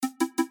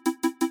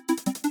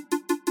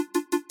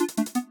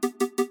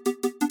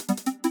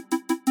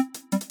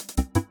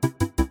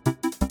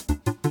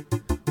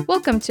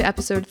Welcome to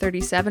episode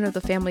 37 of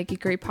the Family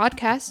Geekery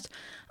podcast.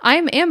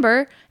 I'm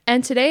Amber,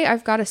 and today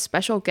I've got a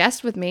special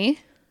guest with me.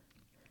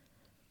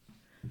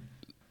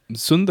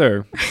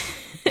 Sundar.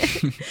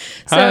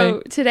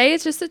 So today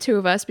it's just the two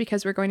of us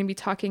because we're going to be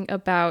talking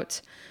about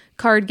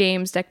card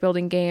games, deck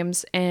building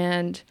games,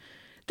 and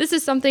this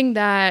is something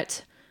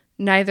that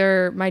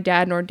neither my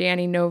dad nor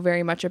Danny know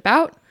very much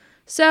about.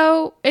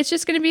 So it's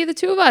just going to be the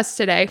two of us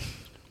today.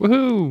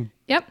 Woohoo!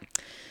 Yep.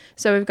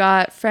 So we've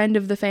got friend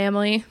of the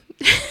family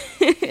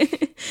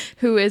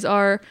who is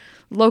our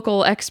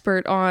local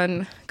expert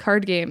on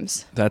card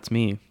games. That's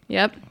me.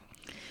 Yep.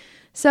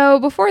 So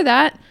before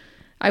that,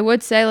 I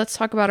would say let's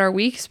talk about our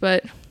weeks,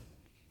 but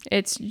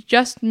it's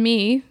just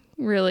me,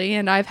 really,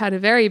 and I've had a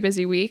very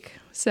busy week.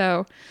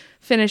 So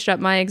finished up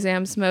my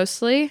exams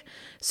mostly.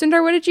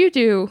 Sundar, what did you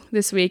do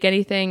this week?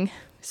 Anything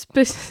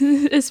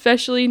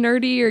especially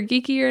nerdy or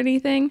geeky or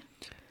anything?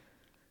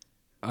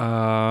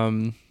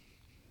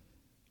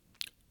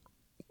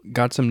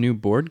 Got some new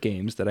board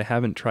games that I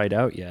haven't tried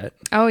out yet.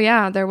 Oh,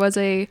 yeah. There was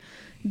a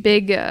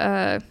big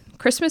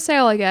Christmas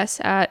sale, I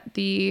guess, at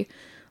the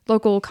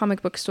local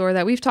comic book store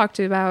that we've talked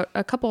about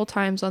a couple of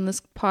times on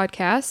this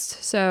podcast.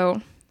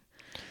 So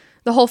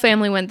the whole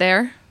family went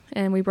there,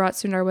 and we brought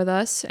Sundar with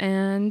us.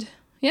 And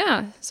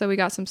yeah, so we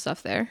got some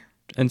stuff there.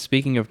 And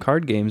speaking of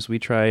card games, we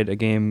tried a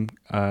game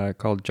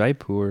called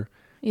Jaipur.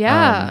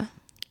 Yeah.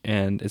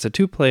 And it's a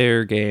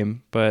 2-player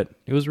game, but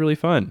it was really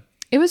fun.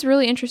 It was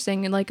really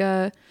interesting and like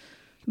a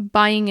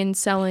buying and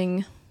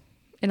selling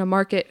in a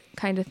market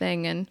kind of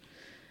thing, and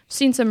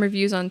seen some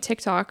reviews on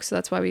TikTok, so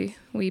that's why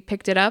we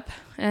picked it up,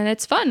 and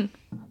it's fun.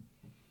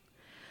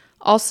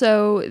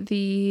 Also,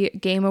 the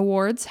Game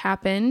Awards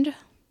happened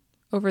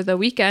over the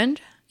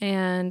weekend,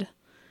 and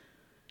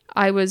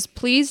I was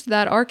pleased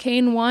that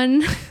Arcane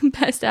won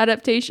Best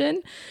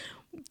Adaptation.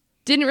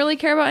 Didn't really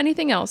care about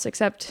anything else,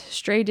 except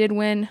Stray did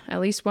win at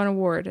least one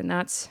award, and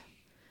that's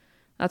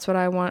what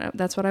I want.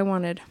 That's what I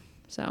wanted.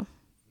 So.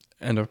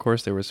 And of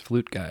course, there was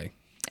Flute Guy.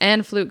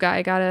 And Flute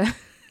Guy, gotta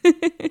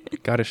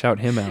shout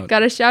him out.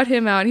 Gotta shout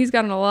him out. He's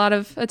gotten a lot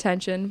of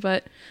attention,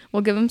 but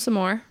we'll give him some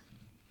more.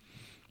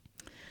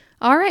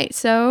 All right,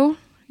 so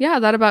yeah,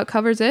 that about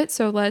covers it.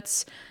 So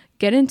let's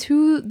get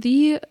into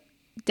the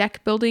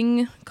deck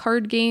building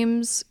card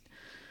games.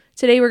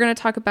 Today we're going to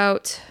talk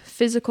about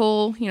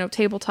physical,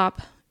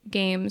 tabletop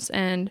games,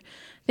 and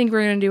I think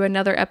we're going to do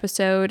another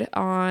episode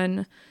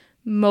on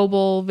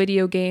mobile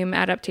video game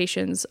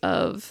adaptations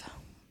of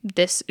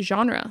this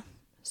genre.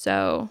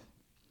 So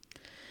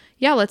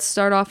yeah, let's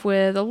start off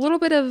with a little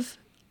bit of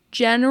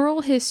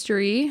general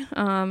history.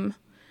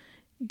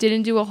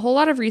 Didn't do a whole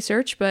lot of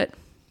research, but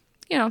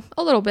a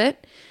little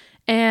bit.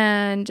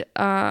 And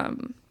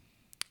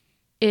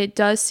it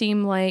does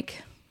seem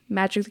like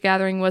Magic the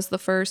Gathering was the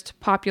first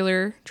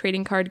popular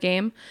trading card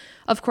game.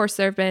 Of course,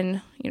 there have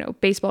been,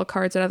 baseball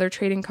cards and other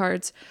trading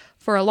cards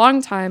for a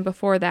long time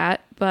before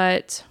that,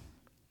 but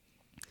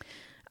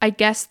I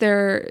guess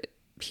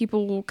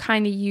people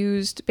kind of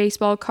used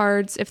baseball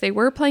cards if they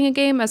were playing a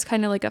game as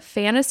kind of like a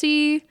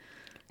fantasy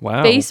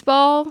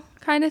baseball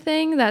kind of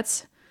thing.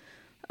 That's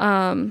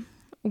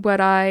what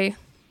I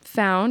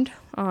found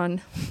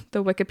on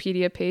the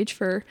Wikipedia page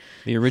for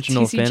the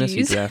original TCGs.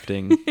 Fantasy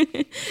drafting.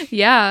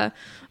 Yeah.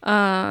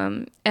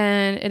 And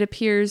it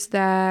appears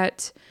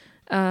that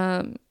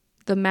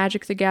the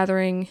Magic the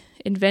Gathering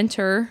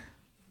inventor,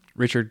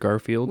 Richard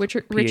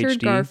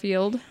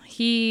Garfield,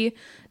 he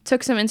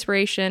took some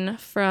inspiration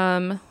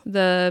from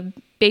the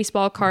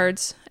baseball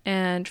cards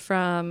and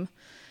from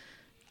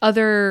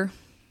other,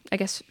 I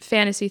guess,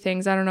 fantasy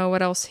things. I don't know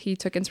what else he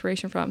took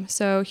inspiration from.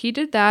 So he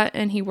did that,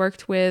 and he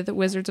worked with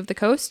Wizards of the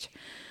Coast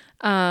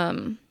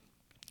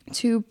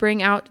to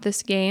bring out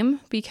this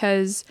game,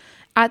 because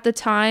at the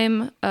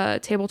time,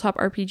 tabletop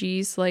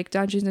RPGs like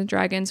Dungeons and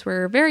Dragons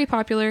were very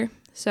popular.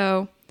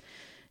 So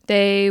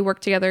they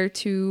worked together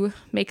to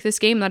make this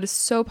game that is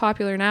so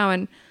popular now.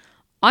 And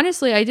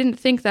honestly, I didn't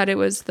think that it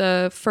was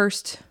the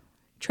first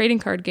trading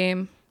card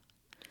game.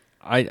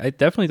 I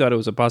definitely thought it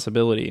was a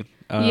possibility.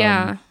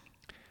 Yeah.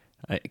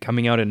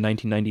 Coming out in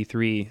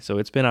 1993, so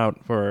it's been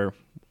out for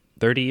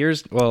 30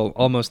 years. Well,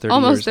 almost 30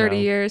 years. Almost 30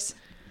 years.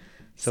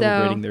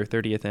 Celebrating their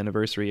 30th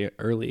anniversary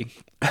early.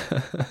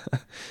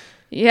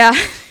 Yeah,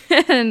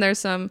 and there's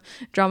some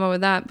drama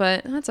with that,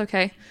 but that's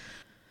okay.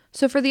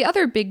 So for the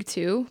other big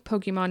two,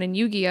 Pokemon and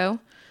Yu-Gi-Oh!,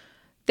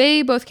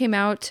 they both came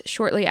out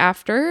shortly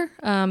after.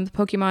 The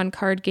Pokemon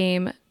card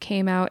game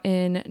came out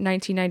in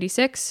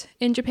 1996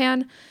 in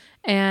Japan,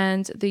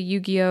 and the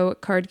Yu-Gi-Oh!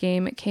 Card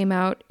game came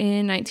out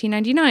in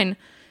 1999,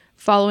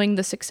 following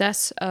the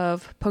success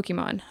of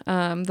Pokemon.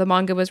 The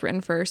manga was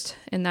written first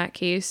in that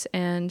case,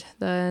 and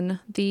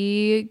then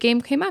the game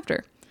came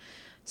after.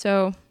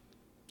 So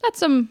that's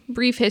some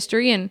brief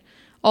history, and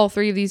all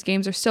three of these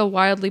games are still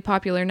wildly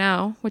popular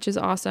now, which is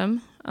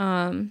awesome.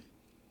 And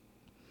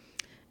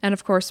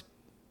of course,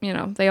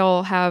 they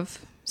all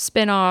have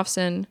spin-offs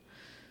and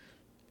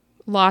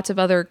lots of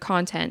other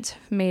content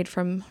made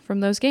from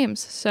those games.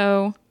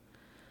 So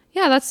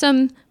yeah, that's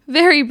some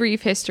very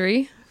brief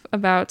history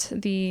about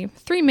the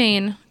 3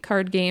 main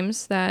card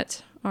games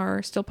that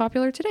are still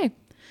popular today.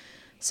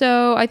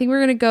 So I think we're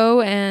going to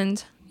go,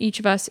 and each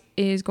of us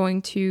is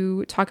going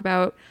to talk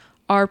about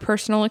our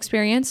personal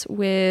experience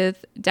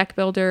with deck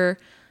builder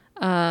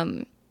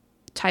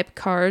type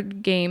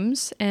card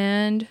games,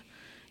 and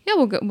yeah,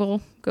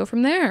 we'll go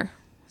from there.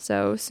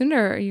 So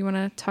Sundar, you want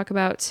to talk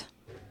about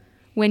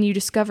when you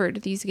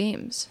discovered these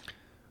games?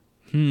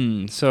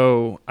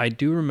 So I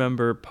do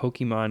remember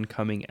Pokemon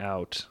coming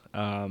out.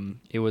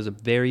 It was a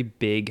very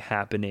big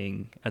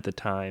happening at the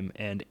time,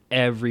 and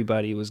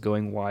everybody was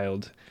going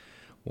wild,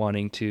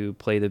 wanting to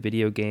play the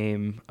video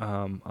game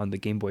on the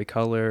Game Boy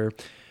Color,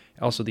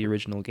 also the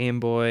original Game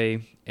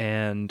Boy,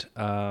 and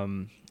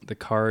the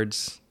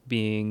cards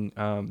being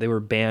they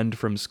were banned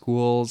from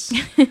schools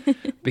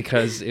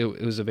because it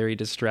was a very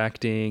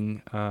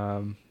distracting,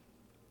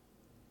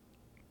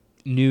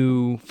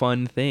 new,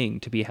 fun thing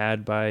to be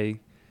had by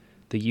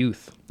the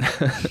youth.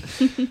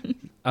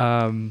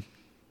 And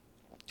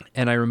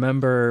I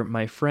remember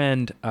my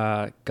friend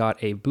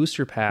got a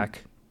booster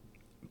pack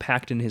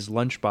packed in his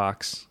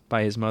lunchbox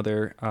by his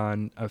mother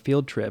on a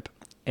field trip,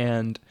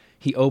 and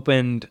he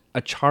opened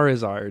a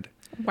Charizard.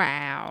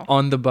 Wow.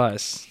 On the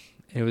bus.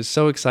 It was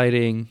so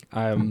exciting.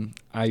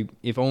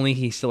 If only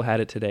he still had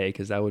it today,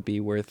 because that would be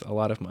worth a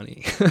lot of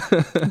money.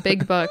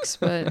 Big bucks,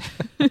 but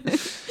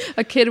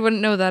a kid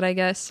wouldn't know that, I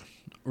guess.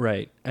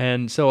 Right.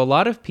 And so a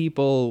lot of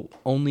people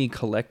only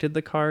collected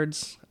the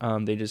cards.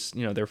 They just,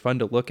 they're fun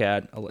to look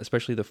at,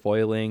 especially the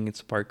foiling. It's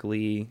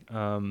sparkly.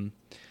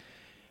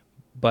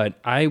 But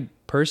I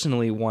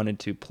personally wanted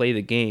to play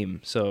the game,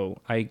 so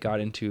I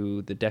got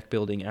into the deck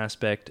building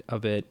aspect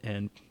of it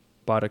and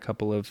bought a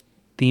couple of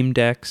theme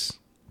decks.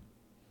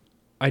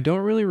 I don't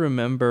really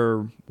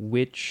remember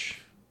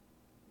which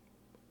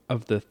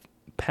of the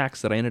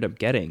packs that I ended up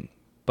getting,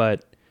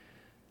 but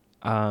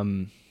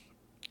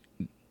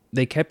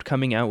they kept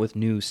coming out with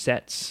new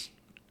sets.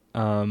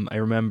 I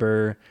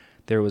remember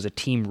there was a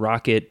Team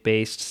Rocket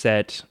based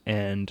set,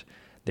 and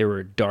there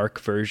were dark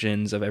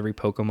versions of every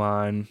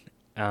Pokemon.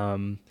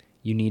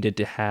 You needed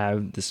to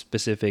have the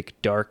specific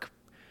dark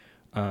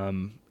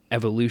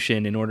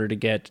evolution in order to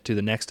get to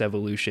the next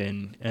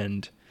evolution,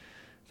 and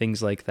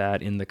things like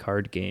that in the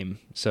card game.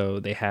 So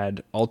they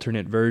had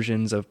alternate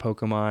versions of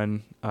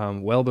Pokemon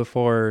well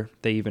before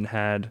they even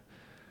had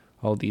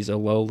all these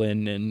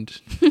Alolan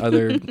and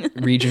other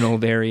regional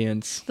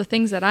variants. The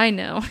things that I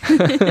know.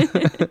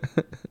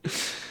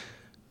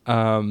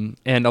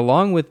 And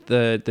along with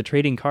the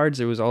trading cards,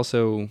 there was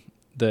also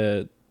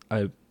a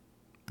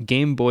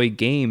Game Boy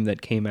game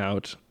that came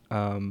out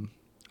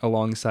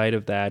alongside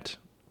of that.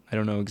 I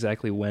don't know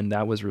exactly when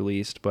that was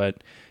released,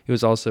 but it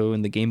was also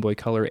in the Game Boy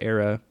Color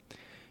era.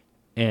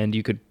 And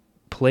you could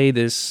play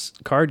this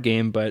card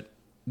game, but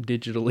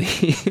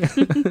digitally,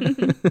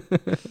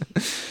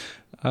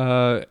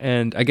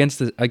 and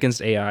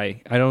against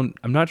AI. I'm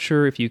not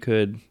sure if you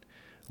could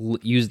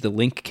use the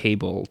link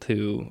cable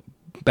to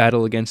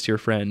battle against your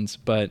friends,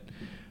 but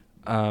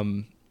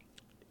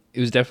it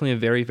was definitely a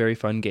very, very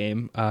fun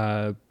game.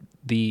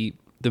 The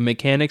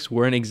mechanics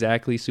weren't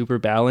exactly super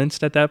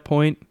balanced at that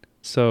point,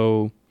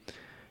 so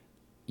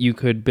you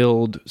could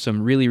build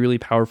some really, really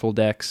powerful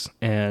decks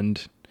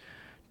and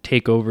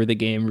take over the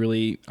game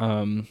really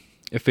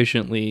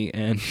efficiently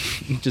and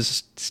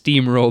just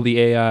steamroll the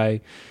AI.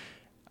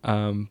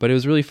 But it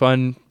was really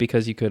fun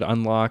because you could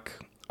unlock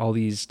all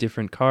these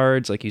different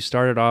cards. Like, you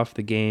started off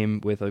the game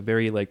with a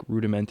very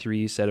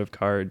rudimentary set of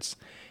cards,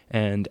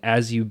 and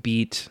as you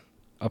beat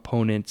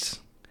opponents,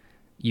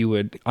 you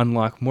would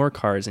unlock more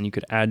cards, and you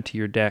could add to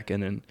your deck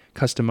and then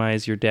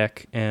customize your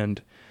deck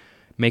and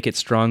make it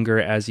stronger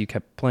as you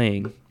kept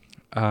playing.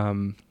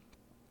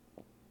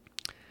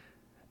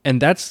 And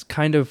that's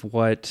kind of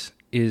what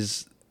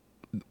is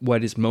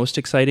most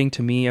exciting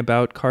to me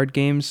about card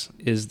games,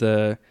 is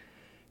the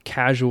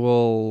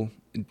casual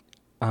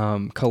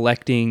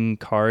collecting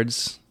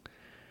cards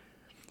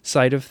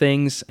side of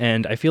things.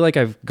 And I feel like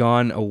I've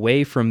gone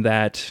away from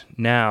that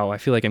now. I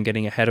feel like I'm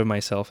getting ahead of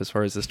myself as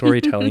far as the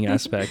storytelling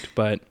aspect,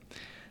 but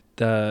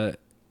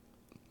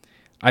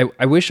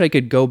I wish I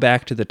could go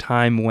back to the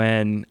time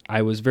when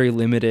I was very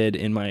limited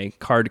in my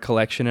card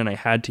collection and I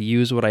had to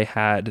use what I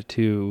had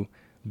to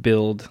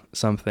build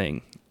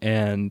something,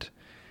 and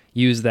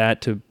use that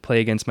to play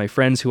against my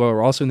friends who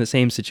are also in the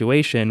same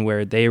situation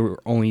where they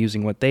were only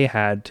using what they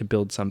had to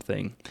build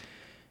something.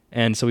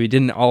 And so we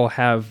didn't all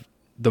have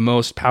the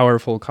most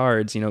powerful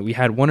cards. We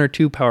had one or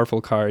two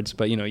powerful cards,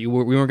 but we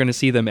weren't going to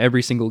see them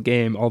every single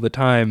game all the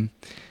time.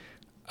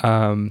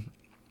 But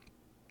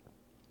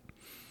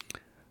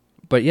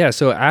yeah,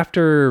 so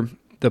after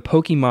the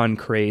Pokemon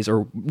craze,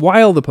 or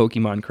while the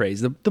Pokemon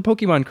craze, the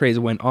Pokemon craze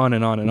went on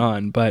and on and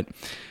on, but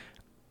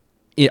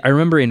I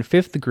remember in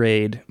 5th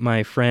grade,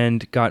 my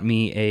friend got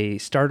me a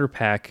starter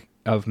pack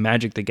of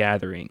Magic the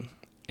Gathering.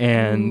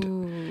 And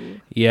Ooh.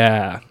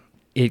 Yeah,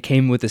 it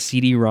came with a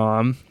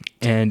CD-ROM,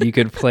 and you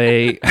could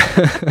play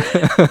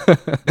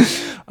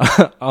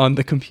on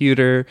the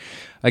computer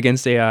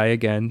against AI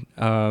again.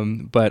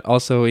 But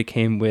also it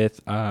came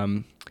with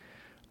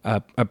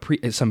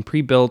some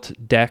pre-built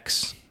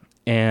decks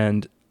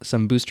and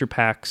some booster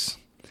packs,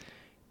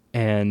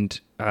 and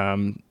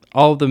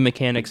all of the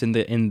mechanics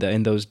in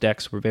those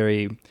decks were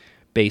very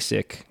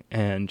basic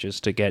and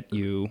just to get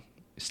you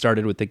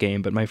started with the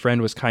game. But my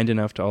friend was kind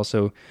enough to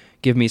also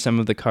give me some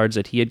of the cards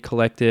that he had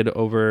collected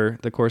over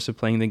the course of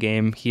playing the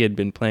game. He had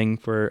been playing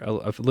for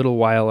a little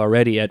while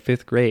already at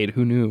 5th grade.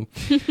 Who knew?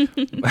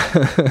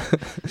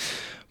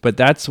 But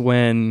that's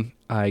when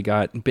I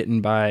got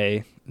bitten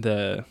by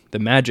the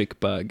magic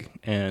bug.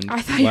 And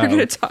I thought you were going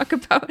to talk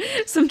about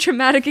some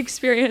traumatic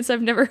experience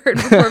I've never heard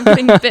before,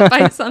 getting bit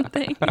by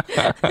something.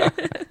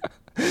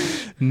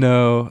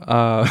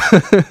 No,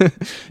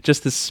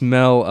 just the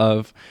smell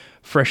of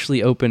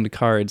freshly opened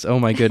cards. Oh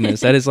my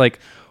goodness. That is like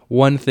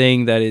one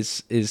thing that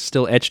is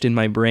still etched in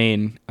my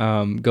brain,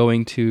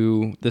 going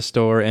to the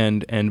store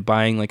and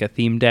buying like a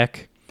theme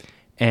deck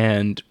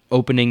and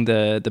opening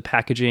the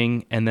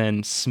packaging and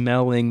then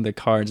smelling the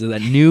cards.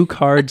 That new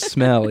card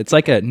smell. It's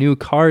like a new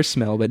car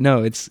smell, but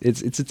no, it's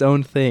its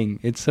own thing.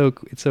 It's so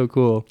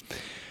cool.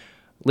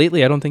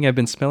 Lately, I don't think I've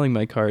been smelling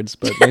my cards,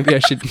 but maybe I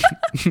should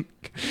give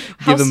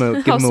them a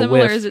whiff. How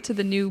similar is it to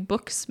the new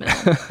book smell?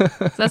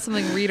 That's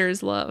something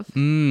readers love.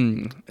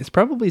 It's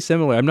probably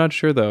similar. I'm not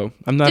sure though.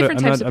 I'm not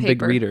a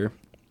big reader.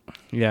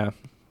 Yeah.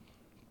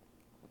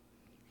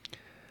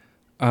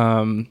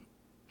 But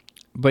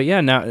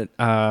yeah, now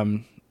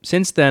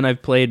since then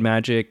I've played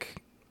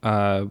Magic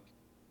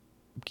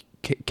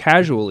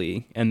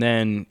casually, and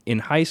then in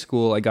high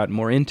school I got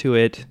more into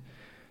it,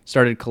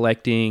 started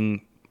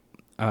collecting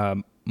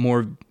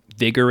more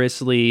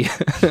vigorously,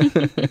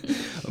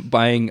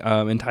 buying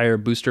entire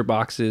booster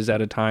boxes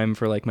at a time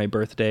for like my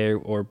birthday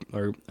or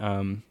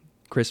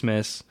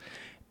Christmas,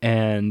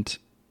 and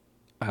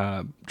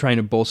trying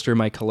to bolster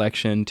my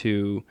collection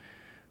to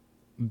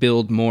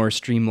build more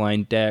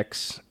streamlined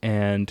decks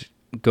and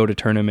go to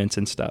tournaments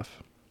and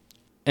stuff.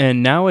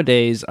 And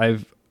nowadays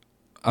I've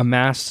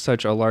amassed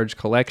such a large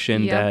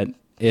collection that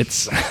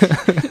it's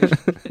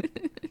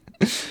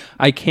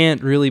I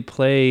can't really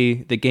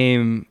play the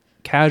game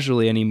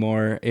casually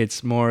anymore.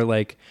 It's more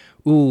like,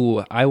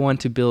 ooh, I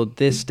want to build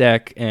this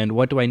deck, and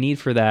what do I need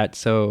for that?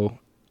 So,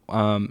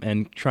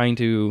 and trying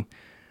to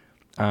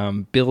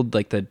build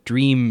like the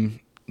dream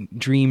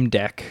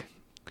deck,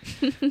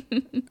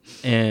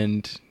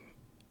 and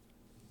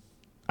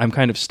I'm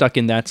kind of stuck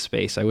in that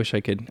space. I wish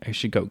I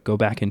should go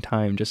back in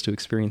time just to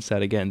experience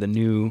that again. The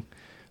new,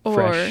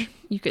 fresh. Or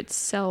you could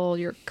sell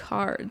your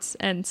cards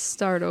and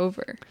start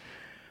over.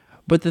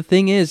 But the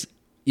thing is,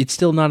 it's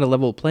still not a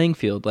level playing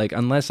field. Like,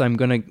 unless I'm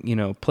going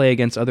to, play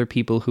against other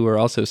people who are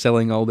also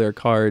selling all their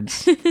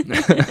cards.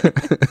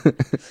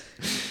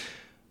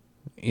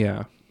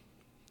 Yeah.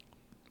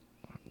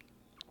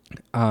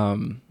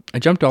 I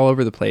jumped all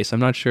over the place. I'm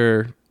not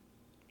sure.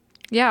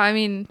 Yeah, I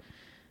mean,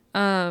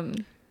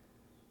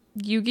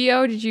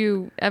 Yu-Gi-Oh! Did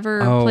you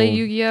ever play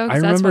Yu-Gi-Oh? I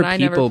remember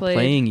people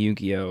playing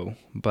Yu-Gi-Oh,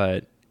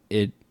 but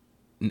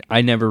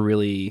I never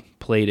really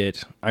played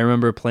it. I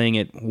remember playing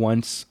it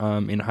once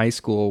in high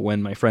school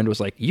when my friend was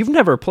like, "You've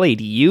never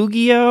played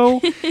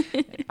Yu-Gi-Oh?"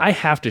 I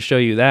have to show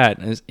you that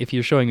if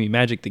you're showing me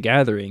Magic the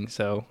Gathering.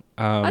 So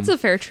that's a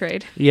fair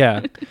trade.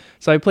 Yeah.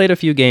 So I played a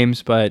few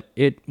games, but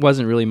it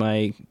wasn't really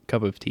my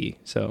cup of tea.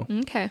 So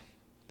okay.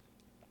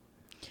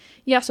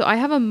 Yeah, so I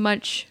have a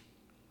much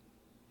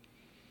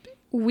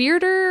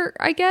weirder,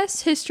 I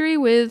guess, history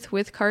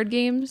with card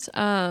games.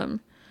 When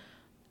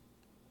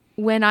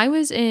I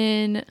was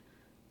in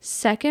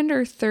 2nd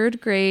or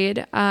 3rd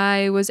grade,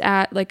 I was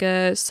at like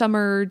a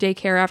summer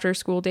daycare, after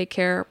school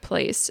daycare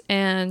place.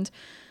 And,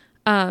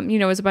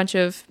 it was a bunch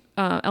of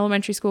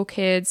elementary school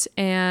kids.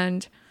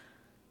 And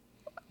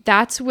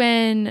that's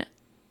when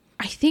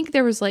I think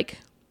there was like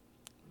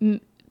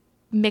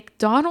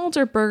McDonald's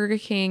or Burger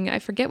King, I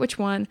forget which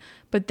one,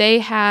 but they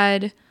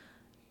had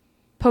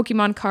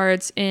Pokemon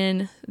cards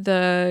in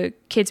the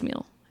kids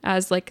meal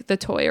as like the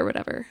toy or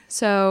whatever.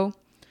 So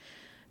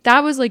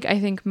that was like, I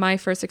think, my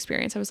first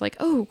experience. I was like,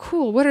 oh,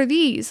 cool. What are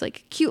these?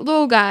 Like cute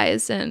little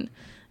guys. And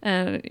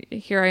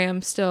here I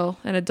am still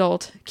an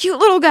adult. Cute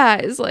little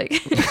guys. Like,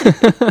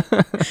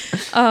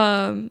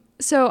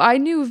 so I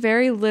knew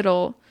very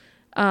little,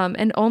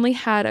 and only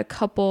had a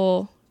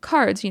couple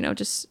cards,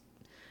 just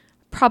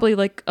probably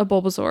like a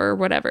Bulbasaur or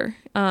whatever.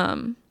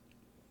 Kind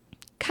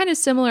of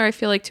similar, I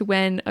feel like, to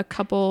when a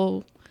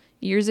couple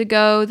years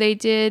ago they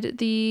did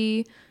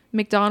the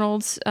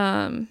McDonald's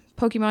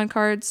Pokemon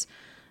cards.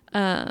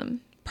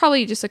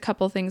 Probably just a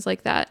couple things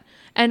like that.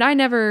 And I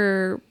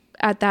never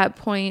at that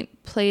point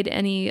played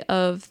any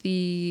of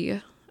the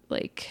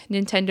like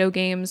Nintendo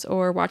games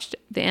or watched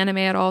the anime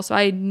at all, so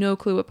I had no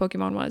clue what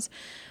Pokemon was.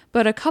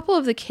 But a couple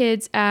of the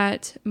kids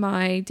at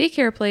my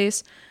daycare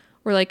place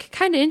were like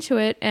kind of into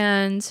it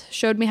and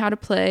showed me how to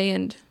play,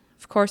 and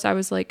of course I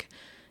was like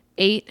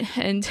 8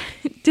 and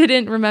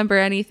didn't remember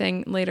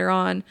anything later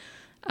on,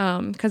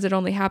 because it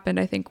only happened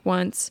I think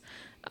once.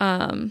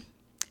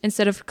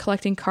 Instead of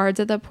collecting cards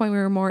at that point, we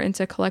were more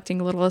into collecting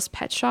Littlest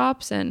Pet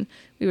Shops, and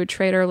we would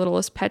trade our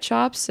Littlest Pet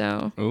Shops.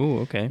 So, oh,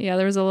 okay, yeah,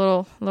 there was a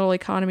little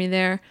economy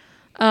there.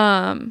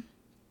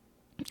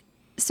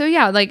 so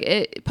yeah, like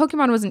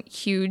Pokemon wasn't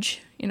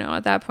huge,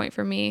 at that point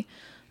for me.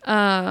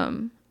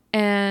 And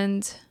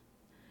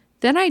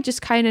then I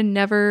just kind of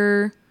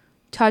never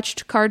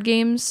touched card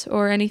games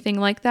or anything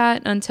like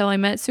that until I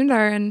met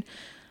Sundar. And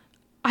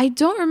I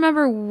don't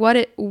remember what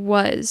it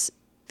was,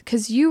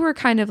 because you were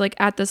kind of like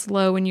at this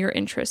low in your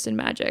interest in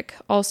Magic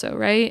also,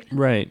 right?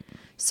 Right.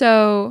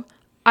 So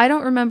I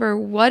don't remember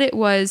what it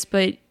was,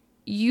 but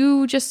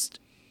you just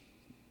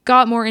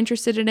got more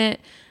interested in it.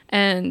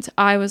 And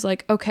I was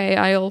like, okay,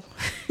 I'll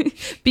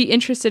be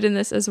interested in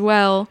this as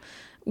well.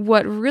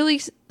 What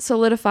really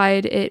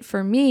solidified it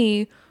for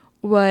me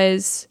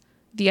was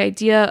the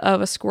idea of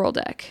a squirrel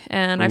deck.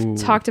 And I've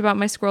talked about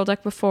my squirrel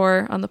deck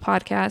before on the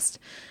podcast.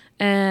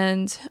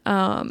 And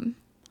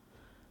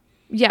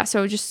yeah,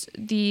 so just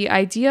the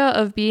idea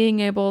of being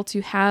able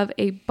to have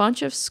a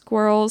bunch of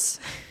squirrels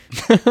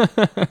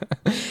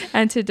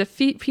and to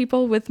defeat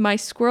people with my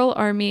squirrel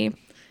army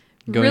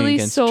Going really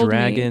against sold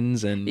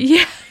dragons me. and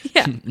Yeah.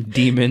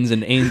 demons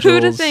and angels.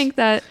 Who'd have think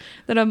that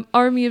an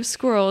army of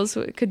squirrels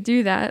could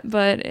do that?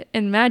 But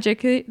in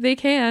Magic, they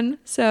can.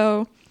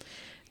 So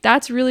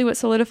that's really what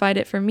solidified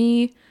it for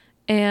me.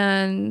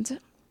 And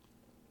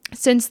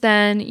since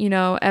then,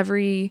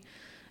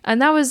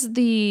 and that was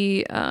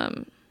the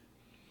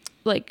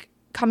like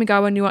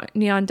Kamigawa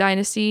Neon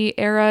Dynasty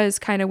era is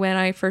kind of when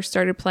I first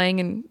started playing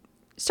and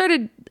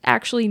started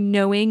actually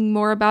knowing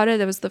more about it.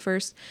 That was the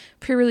first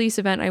pre-release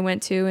event I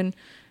went to, and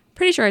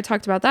pretty sure I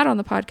talked about that on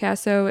the podcast.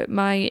 So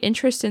my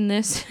interest in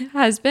this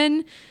has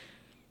been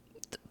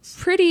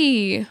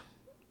pretty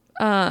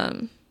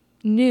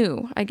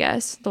new, I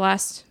guess, the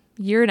last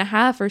year and a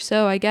half or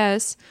so, I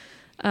guess.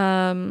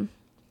 So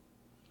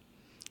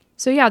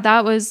yeah,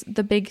 that was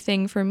the big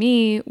thing for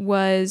me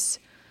was,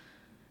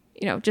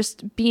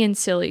 just being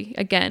silly.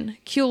 Again,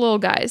 cute little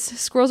guys.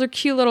 Squirrels are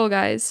cute little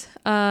guys.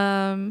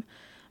 And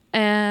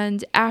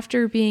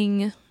after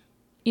being,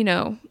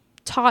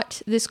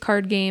 taught this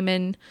card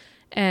game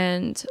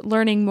and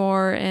learning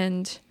more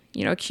and,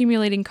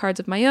 accumulating cards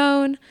of my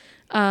own,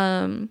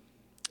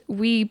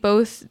 we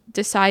both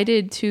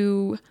decided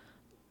to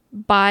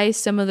buy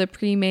some of the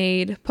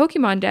pre-made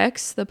Pokemon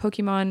decks, the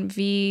Pokemon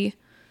V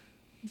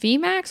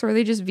Max, or are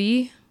they just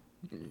V?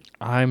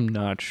 I'm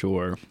not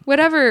sure.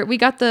 Whatever. We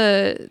got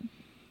the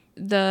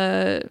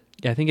Yeah,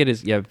 I think it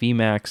is. Yeah,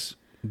 VMAX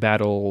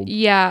Battle.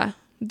 Yeah,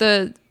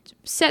 the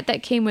set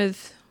that came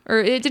with, or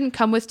it didn't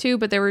come with two,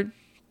 but there were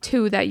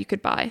two that you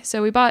could buy.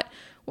 So we bought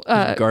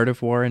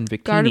Gardevoir and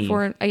Bikini.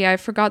 Gardevoir. Yeah, I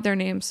forgot their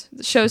names.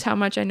 It shows how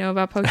much I know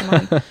about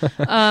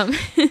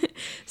Pokemon.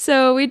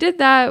 So we did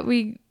that.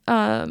 We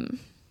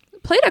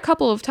played a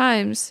couple of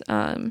times,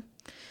 and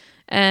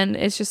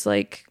it's just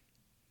like,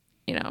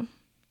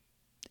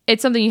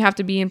 it's something you have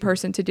to be in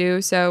person to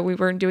do. So we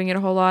weren't doing it a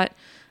whole lot.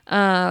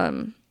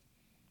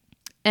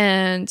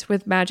 And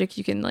with Magic,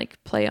 you can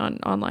like play on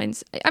online.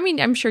 I mean,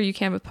 I'm sure you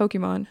can with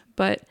Pokemon,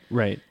 but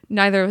right.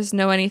 Neither of us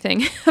know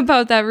anything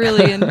about that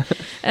really.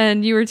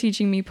 And you were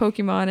teaching me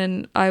Pokemon,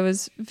 and I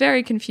was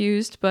very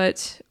confused,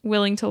 but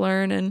willing to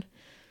learn, and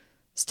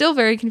still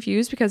very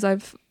confused because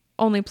I've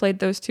only played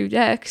those two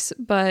decks.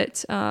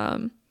 But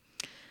I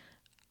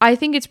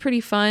think it's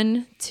pretty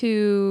fun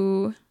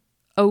to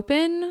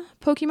open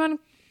Pokemon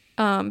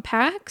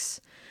packs.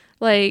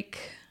 Like,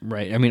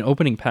 right. I mean,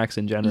 opening packs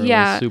in general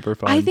is super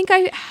fun. I think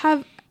I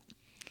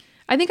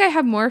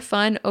have more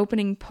fun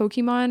opening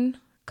Pokemon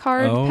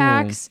card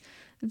packs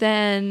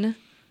than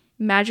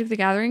Magic the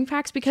Gathering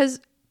packs, because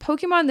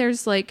Pokemon,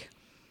 there's like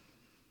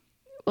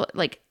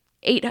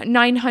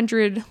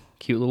 900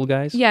 cute little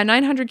guys. Yeah,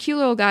 900 cute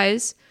little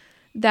guys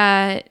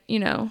that,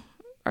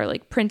 are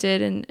like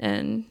printed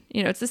and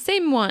it's the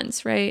same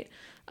ones, right?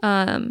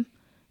 And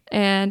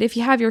if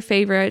you have your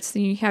favorites,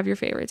 then you have your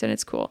favorites, and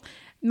it's cool.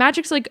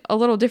 Magic's like a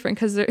little different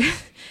because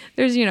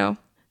there's a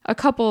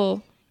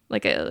couple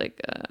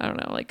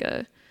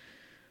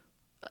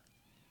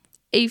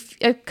a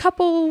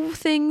couple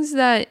things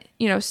that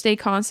stay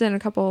constant, a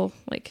couple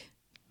like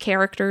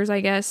characters,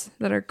 I guess,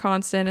 that are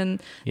constant,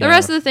 and the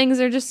rest of the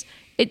things are just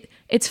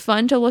it's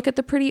fun to look at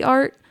the pretty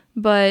art,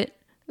 but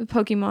the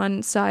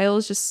Pokemon style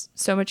is just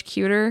so much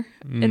cuter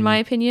in my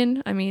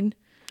opinion. I mean,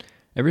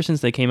 ever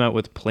since they came out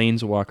with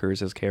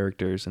Planeswalkers as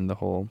characters in the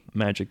whole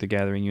Magic the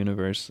Gathering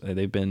universe,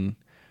 they've been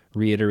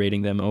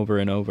reiterating them over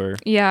and over.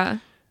 Yeah.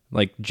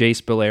 Like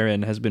Jace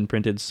Beleren has been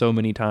printed so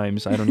many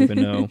times, I don't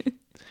even know.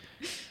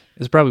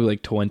 It's probably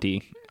like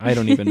 20. I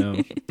don't even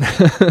know.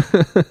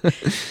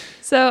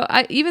 So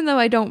even though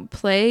I don't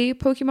play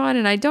Pokemon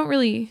and I don't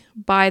really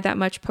buy that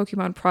much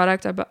Pokemon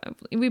product,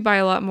 we buy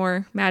a lot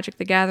more Magic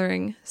the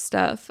Gathering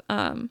stuff.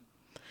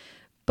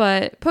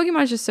 But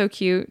Pokemon's just so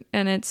cute,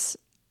 and it's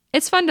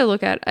fun to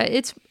look at.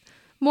 It's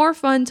more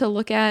fun to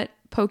look at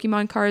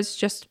Pokemon cards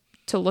just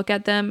to look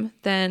at them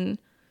than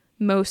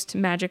most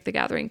Magic the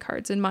Gathering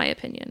cards, in my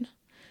opinion.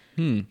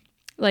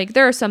 Like,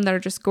 there are some that are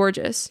just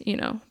gorgeous,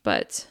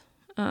 but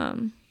I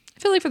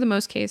feel like for the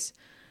most case,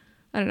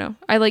 I don't know,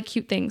 I like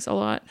cute things a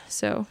lot,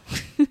 so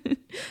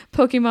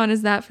Pokemon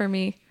is that for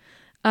me.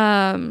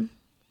 And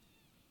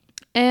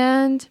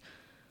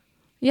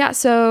yeah,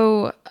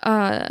 so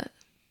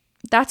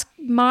that's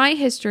my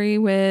history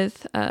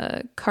with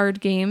card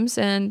games.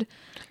 And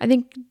I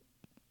think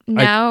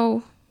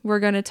now we're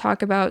going to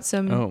talk about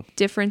some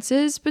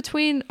differences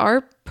between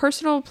our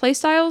personal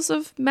playstyles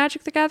of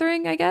Magic the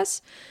Gathering, I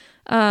guess.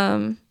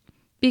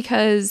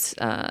 Because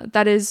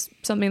that is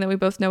something that we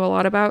both know a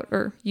lot about,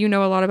 or you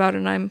know a lot about,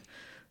 and I'm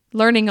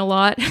learning a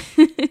lot.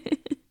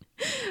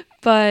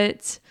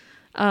 But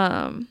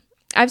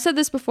I've said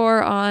this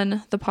before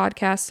on the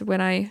podcast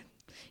when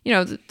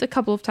the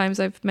couple of times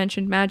I've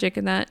mentioned Magic,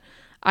 and that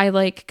I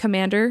like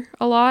Commander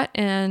a lot,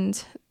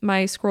 and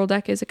my scroll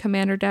deck is a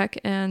Commander deck.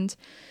 And,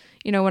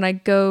 when I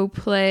go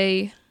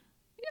play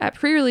at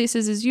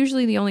pre-releases is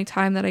usually the only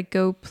time that I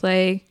go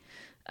play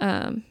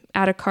at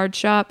a card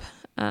shop.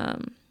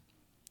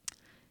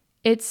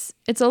 It's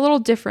a little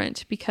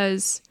different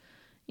because,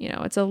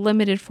 it's a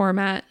limited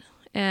format,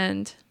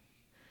 and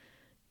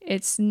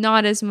it's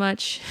not as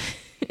much,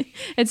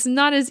 it's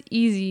not as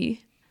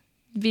easy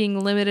being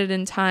limited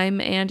in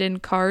time and in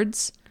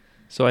cards.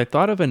 So I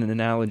thought of an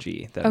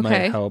analogy that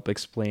might help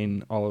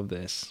explain all of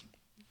this.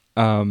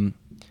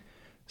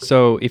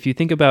 So if you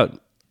think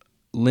about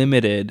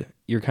limited,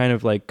 you're kind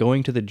of like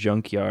going to the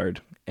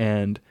junkyard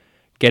and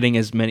getting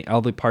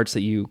all the parts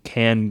that you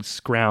can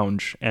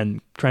scrounge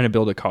and trying to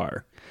build a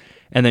car.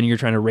 And then you're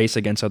trying to race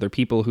against other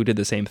people who did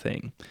the same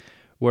thing.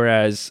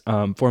 Whereas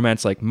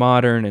formats like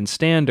Modern and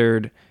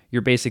Standard,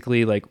 you're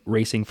basically like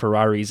racing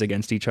Ferraris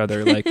against each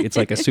other. Like it's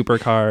like a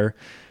supercar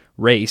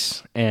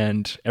race,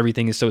 and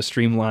everything is so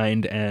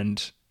streamlined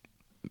and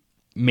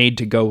made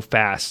to go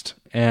fast.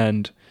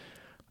 And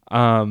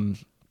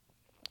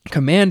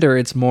Commander,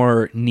 it's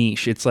more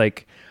niche. It's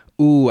like,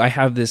 ooh, I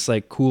have this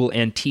like cool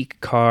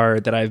antique car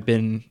that I've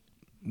been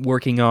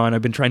working on.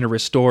 I've been trying to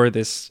restore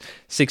this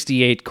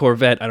 68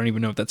 Corvette. I don't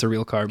even know if that's a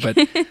real car, but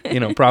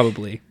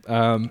probably.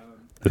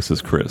 This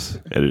is Chris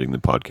editing the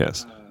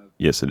podcast.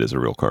 Yes, it is a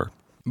real car.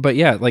 But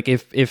yeah, like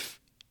if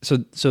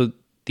so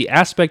the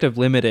aspect of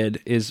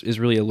limited is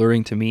really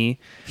alluring to me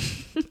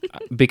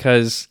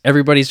because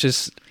everybody's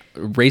just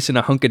racing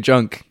a hunk of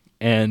junk,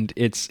 and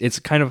it's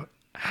kind of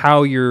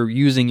how you're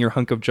using your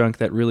hunk of junk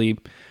that really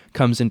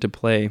comes into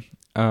play.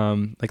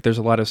 Like there's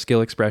a lot of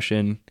skill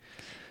expression.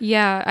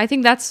 Yeah, I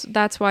think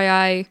that's why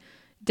I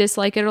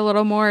dislike it a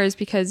little more, is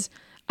because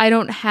I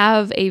don't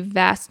have a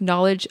vast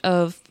knowledge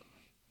of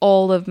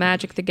all of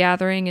Magic the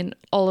Gathering and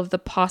all of the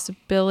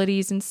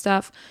possibilities and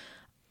stuff.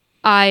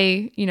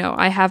 I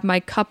have my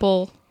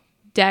couple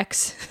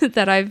decks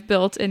that I've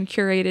built and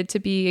curated to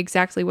be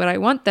exactly what I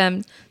want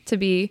them to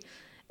be,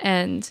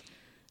 and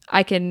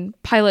I can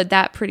pilot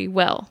that pretty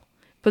well.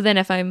 But then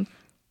if I'm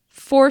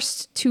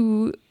forced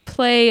to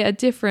play a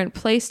different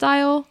play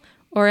style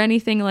or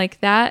anything like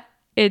that,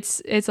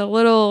 it's a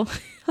little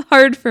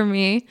hard for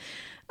me.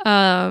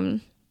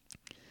 So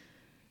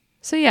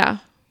yeah.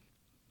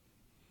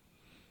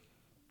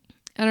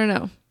 I don't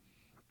know.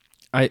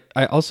 I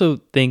also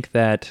think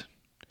that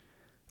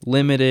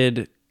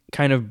limited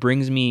kind of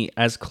brings me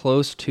as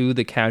close to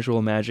the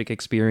casual Magic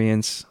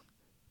experience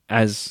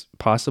as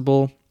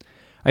possible.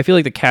 I feel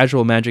like the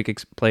casual Magic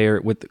player,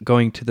 with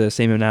going to the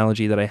same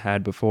analogy that I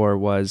had before,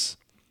 was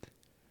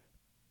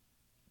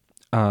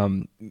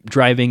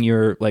driving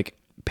your like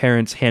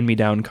parents'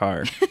 hand-me-down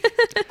car.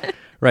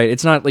 Right?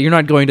 It's not, you're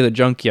not going to the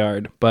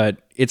junkyard, but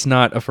it's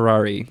not a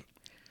Ferrari.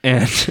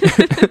 And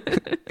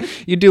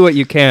you do what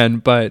you can,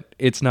 but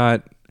it's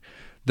not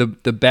the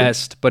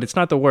best, but it's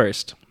not the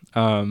worst.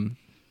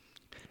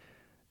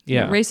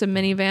 Yeah. Race a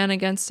minivan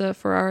against a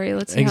Ferrari.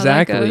 Let's see how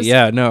that goes. Exactly.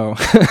 Yeah, no.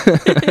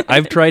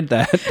 I've tried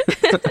that.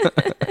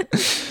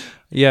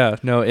 Yeah,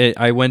 no,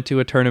 I went to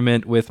a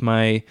tournament with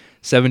my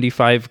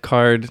 75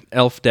 card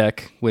elf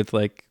deck with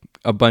like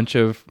a bunch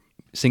of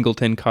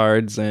singleton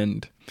cards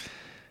and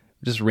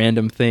just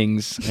random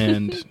things,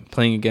 and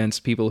playing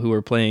against people who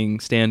were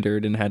playing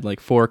standard and had like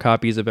 4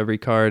 copies of every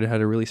card,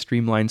 had a really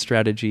streamlined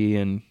strategy,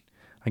 and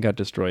I got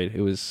destroyed.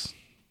 It was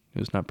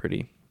not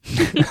pretty.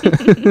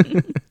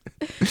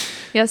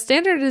 Yeah,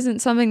 standard isn't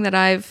something that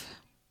I've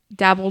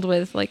dabbled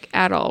with like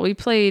at all. We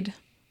played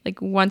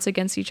like once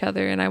against each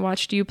other, and I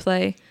watched you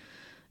play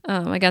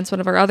against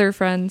one of our other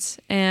friends.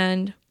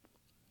 And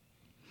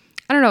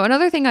I don't know,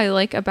 another thing I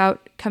like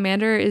about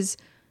Commander is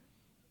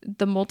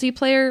the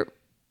multiplayer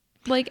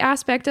like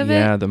aspect of it.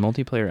 Yeah, the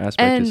multiplayer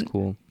aspect is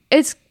cool.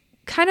 It's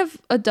kind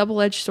of a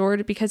double-edged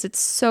sword because it's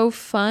so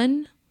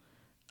fun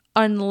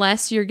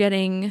unless you're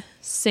getting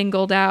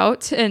singled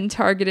out and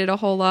targeted a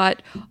whole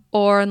lot,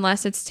 or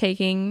unless it's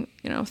taking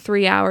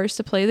 3 hours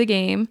to play the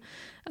game,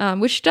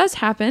 which does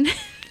happen.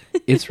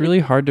 It's really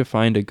hard to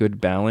find a good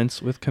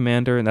balance with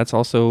Commander, and that's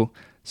also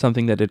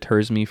something that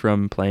deters me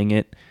from playing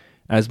it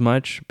as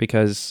much,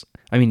 because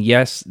I mean,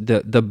 yes,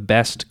 the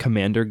best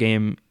Commander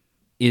game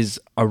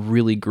is a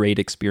really great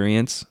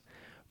experience,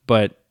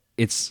 but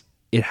it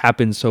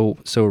happens so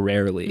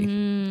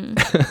rarely.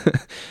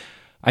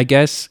 I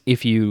guess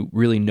if you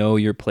really know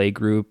your play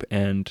group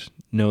and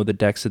know the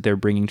decks that they're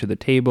bringing to the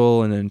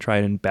table, and then try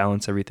and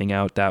balance everything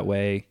out that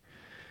way,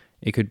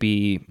 it could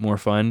be more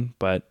fun.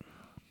 But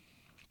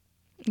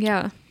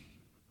yeah,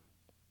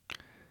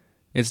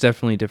 It's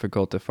definitely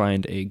difficult to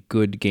find a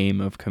good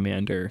game of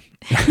Commander.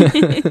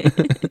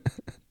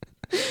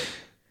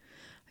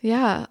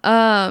 Yeah.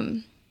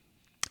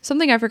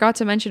 Something I forgot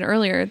to mention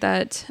earlier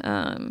that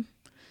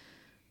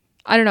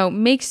I don't know,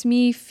 makes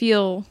me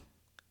feel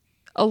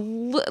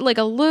like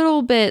a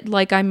little bit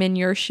like I'm in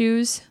your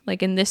shoes,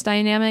 like in this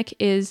dynamic,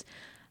 is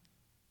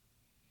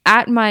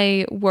at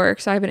my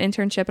work. So I have an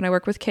internship and I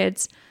work with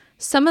kids.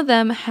 Some of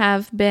them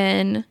have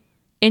been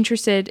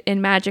interested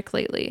in Magic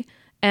lately,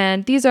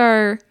 and these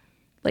are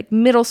like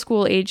middle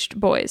school aged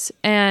boys.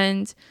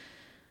 And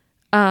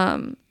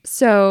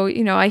so,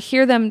 you know, I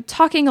hear them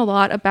talking a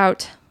lot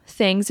about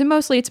things, and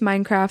mostly it's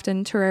Minecraft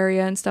and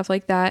Terraria and stuff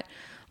like that.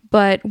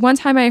 But one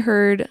time I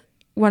heard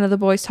one of the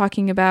boys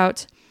talking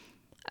about,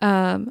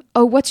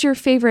 oh, what's your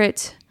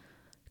favorite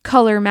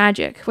color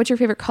Magic? What's your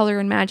favorite color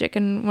in Magic?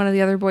 And one of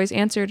the other boys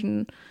answered,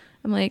 and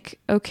I'm like,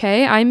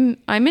 okay, I'm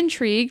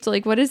intrigued.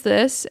 Like, what is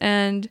this?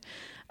 And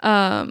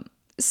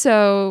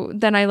so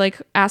then I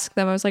like asked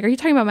them, I was like, are you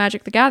talking about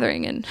Magic the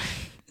Gathering? And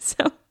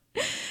so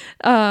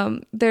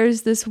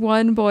there's this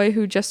one boy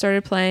who just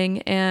started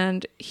playing,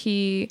 and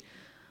he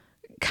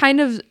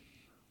kind of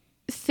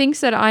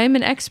thinks that I'm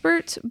an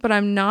expert, but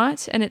I'm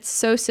not. And it's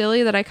so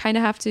silly that I kind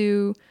of have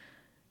to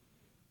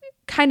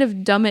kind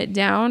of dumb it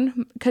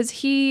down because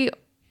he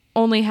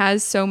only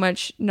has so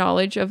much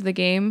knowledge of the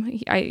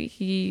game.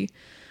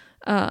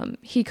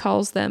 He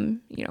calls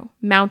them, you know,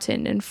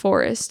 mountain and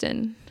forest,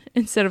 and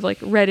instead of like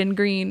red and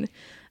green.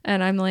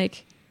 And I'm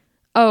like,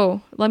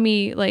 oh, let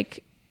me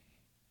like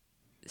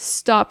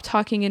stop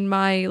talking in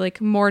my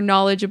like more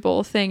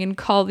knowledgeable thing and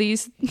call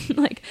these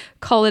like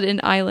call it an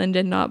island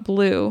and not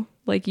blue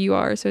like you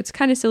are. So it's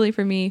kind of silly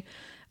for me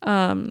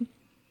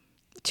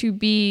to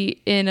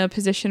be in a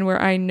position where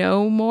I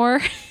know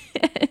more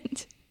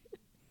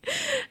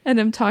and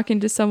I'm talking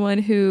to someone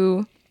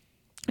who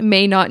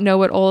may not know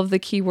what all of the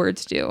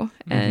keywords do.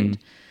 Mm-hmm.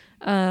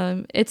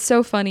 And it's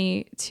so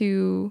funny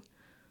to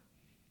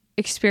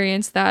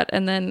experience that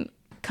and then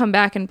come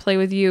back and play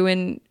with you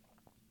and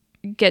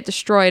get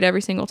destroyed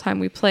every single time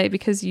we play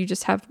because you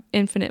just have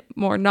infinite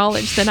more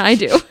knowledge than I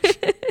do.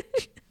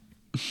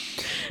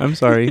 I'm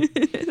sorry.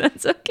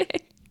 That's okay.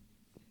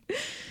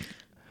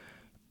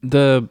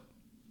 The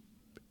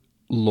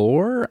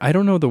lore, I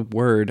don't know the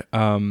word,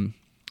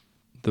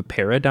 the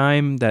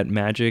paradigm that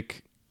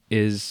Magic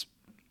is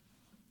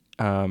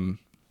that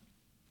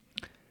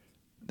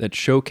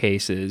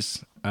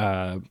showcases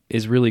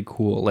is really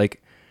cool.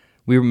 Like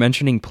we were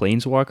mentioning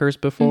planeswalkers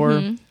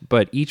before,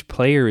 but each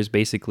player is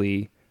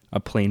basically a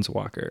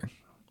planeswalker.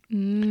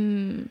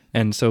 And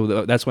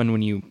so that's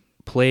when you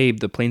play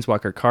the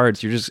planeswalker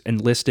cards, you're just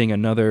enlisting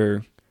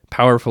another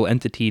powerful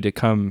entity to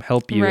come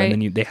help you. Right.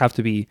 And then they have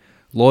to be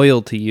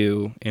loyal to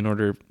you in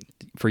order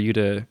for you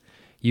to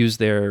use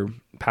their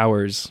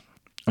powers.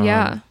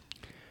 Yeah.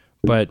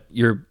 But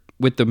you're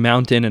with the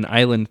mountain and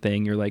island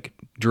thing, you're like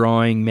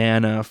drawing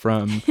mana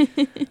from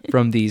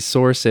these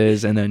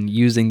sources and then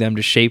using them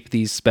to shape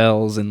these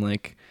spells and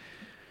like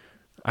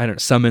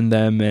summon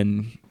them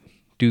and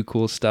do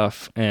cool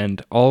stuff.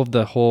 And all of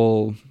the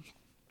whole,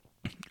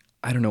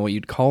 I don't know what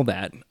you'd call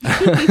that.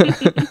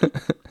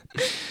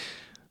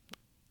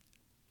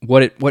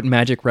 What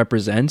Magic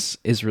represents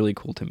is really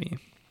cool to me.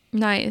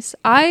 Nice.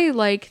 I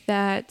like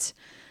that,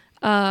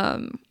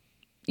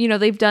 you know,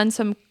 they've done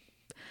some,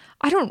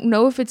 I don't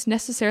know if it's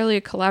necessarily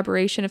a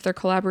collaboration, if they're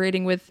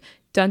collaborating with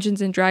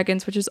Dungeons and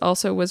Dragons, which is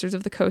also Wizards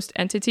of the Coast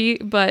entity,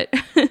 but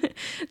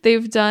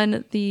they've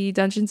done the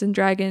Dungeons and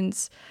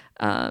Dragons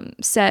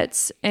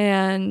sets,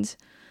 and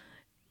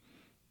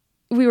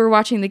we were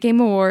watching the Game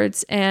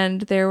Awards,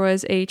 and there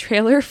was a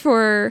trailer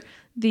for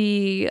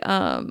the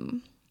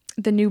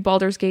new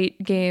Baldur's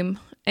Gate game,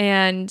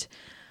 and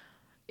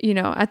you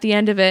know, at the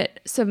end of it,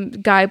 some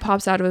guy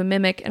pops out of a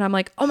mimic, and I'm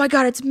like, oh my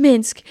god, it's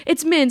Minsk,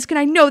 and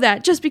I know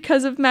that just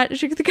because of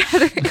Magic the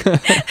Gathering.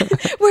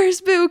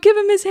 Where's Boo? Give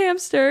him his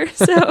hamster.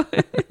 So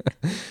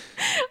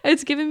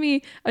it's given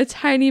me a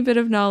tiny bit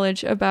of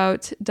knowledge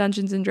about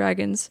Dungeons and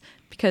Dragons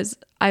because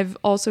I've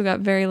also got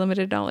very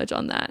limited knowledge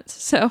on that.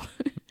 So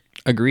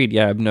Agreed.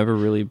 Yeah, I've never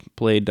really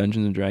played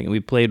Dungeons and Dragons. We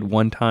played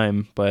one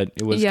time, but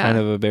it was kind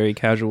of a very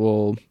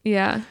casual.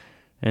 Yeah.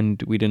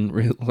 And we didn't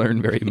really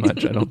learn very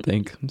much, I don't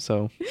think.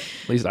 So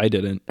at least I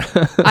didn't.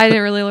 I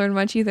didn't really learn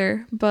much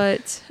either.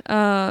 But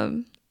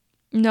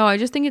no, I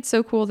just think it's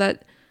so cool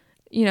that,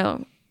 you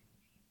know,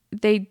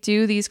 they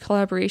do these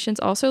collaborations.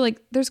 Also,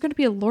 like, there's going to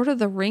be a Lord of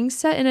the Rings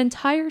set, an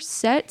entire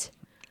set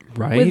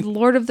with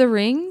Lord of the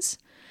Rings.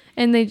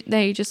 And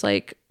they just,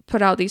 like,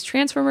 put out these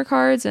Transformer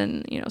cards.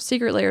 And, you know,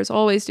 Secret Lair is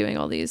always doing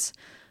all these,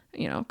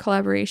 you know,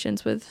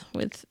 collaborations with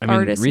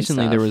artists.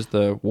 Recently and there was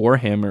the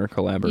Warhammer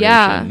collaboration,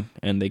 Yeah.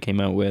 And they came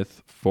out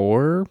with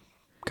 4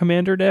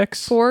 commander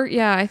decks. 4,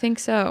 yeah, I think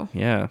so.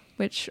 Yeah.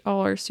 Which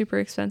all are super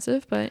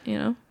expensive, but you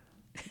know.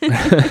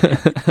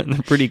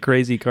 Pretty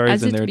crazy cards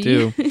As in it there be.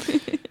 too.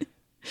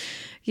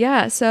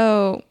 Yeah,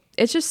 so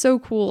it's just so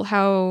cool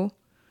how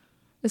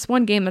this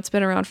one game that's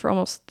been around for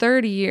almost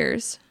 30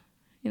 years,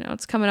 you know,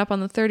 it's coming up on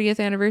the 30th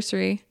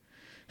anniversary.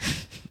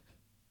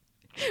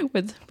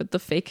 with the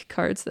fake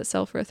cards that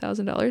sell for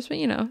 $1,000, but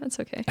you know, that's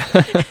okay.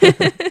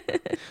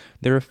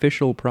 They're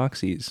official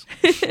proxies.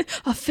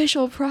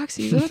 Official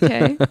proxies,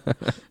 okay.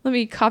 Let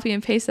me copy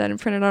and paste that and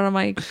print it out on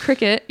my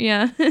Cricut.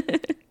 Yeah.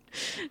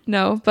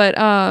 No, but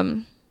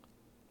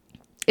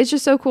it's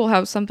just so cool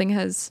how something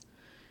has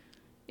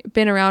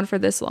been around for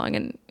this long,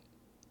 and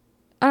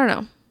I don't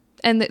know.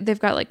 And they've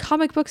got like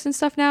comic books and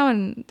stuff now,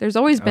 and there's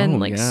always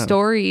been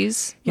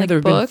stories. Yeah, like there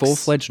have books. been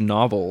full-fledged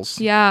novels.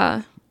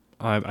 Yeah.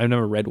 I've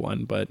never read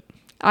one, but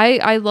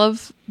I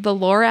love the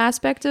lore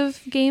aspect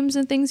of games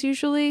and things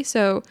usually.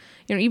 So,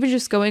 you know, even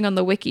just going on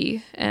the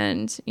wiki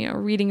and, you know,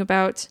 reading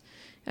about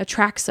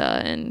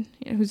Atraxa and,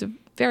 you know, who's a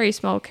very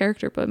small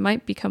character, but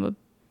might become a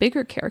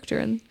bigger character,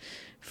 and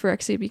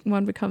Phyrexia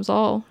one becomes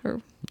all,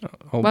 or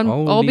all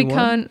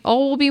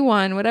will be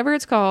one, whatever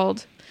it's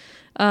called.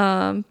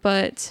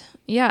 But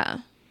yeah,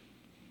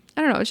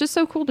 I don't know. It's just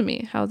so cool to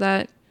me how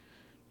that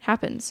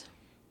happens.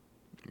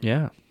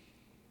 Yeah.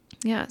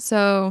 Yeah.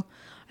 So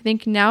I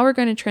think now we're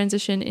going to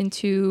transition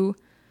into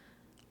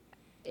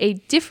a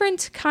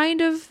different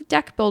kind of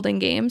deck building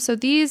game. So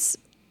these,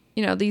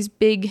 you know, these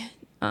big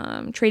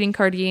trading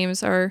card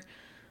games are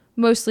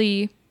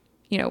mostly,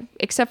 you know,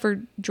 except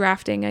for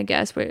drafting, I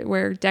guess,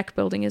 where deck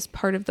building is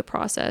part of the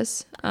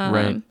process.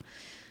 Right.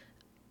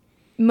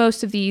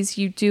 Most of these,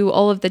 you do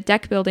all of the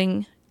deck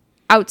building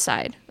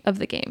outside of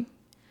the game.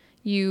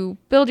 You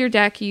build your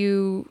deck,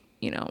 you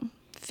know,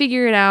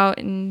 figure it out,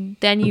 and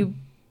then you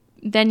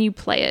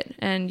play it,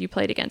 and you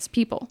play it against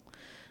people.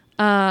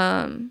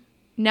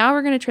 Now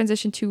we're going to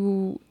transition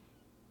to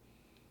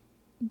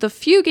the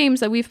few games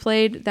that we've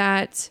played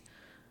that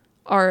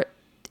are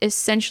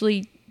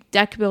essentially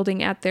deck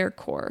building at their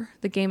core.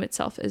 The game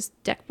itself is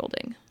deck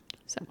building.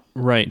 So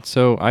Right.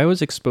 So I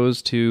was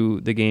exposed to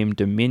the game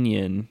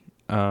Dominion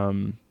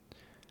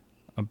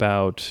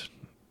about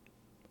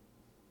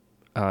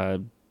a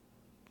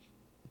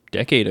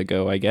decade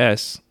ago, I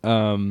guess.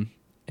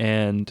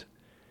 And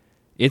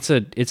it's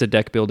a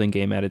deck building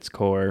game at its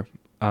core.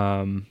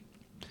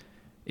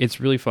 It's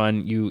really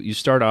fun. You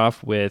start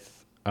off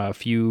with a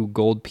few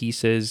gold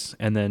pieces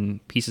and then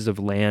pieces of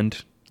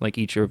land. Like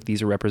each of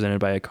these are represented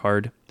by a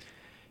card.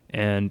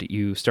 And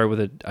you start with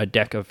a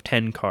deck of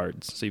 10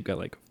 cards. So you've got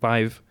like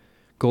 5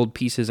 gold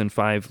pieces and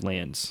 5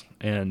 lands.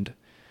 And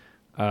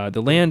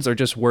the lands are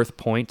just worth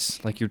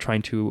points. Like you're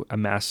trying to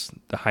amass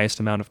the highest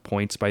amount of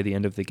points by the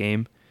end of the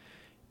game.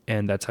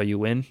 And that's how you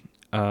win.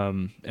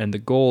 And the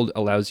gold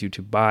allows you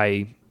to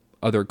buy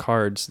other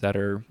cards that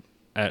are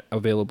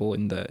available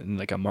in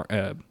like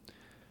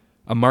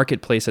a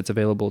marketplace that's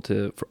available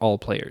for all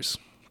players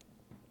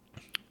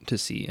to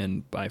see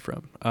and buy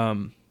from.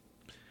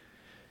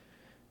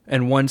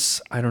 And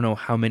once, I don't know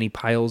how many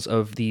piles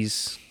of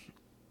these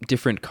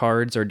different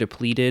cards are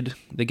depleted,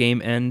 the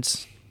game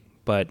ends.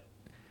 But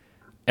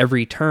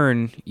every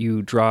turn,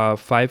 you draw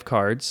 5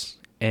 cards,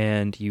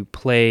 and you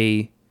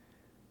play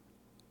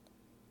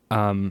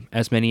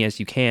as many as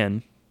you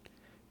can.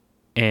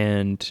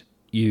 And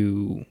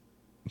you,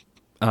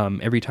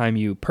 every time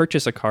you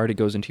purchase a card, it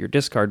goes into your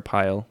discard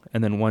pile.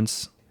 And then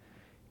once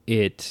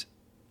it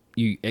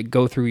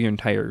go through your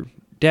entire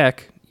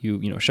deck,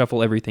 you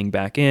shuffle everything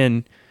back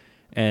in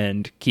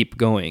and keep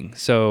going.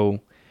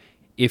 So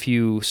if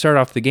you start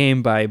off the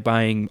game by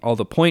buying all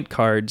the point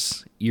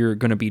cards, you're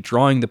going to be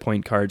drawing the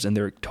point cards, and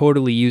they're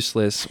totally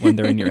useless when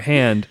they're in your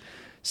hand.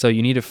 So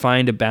you need to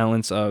find a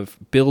balance of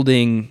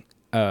building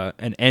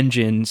an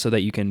engine so that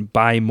you can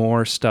buy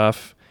more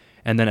stuff.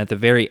 And then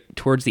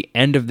towards the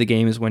end of the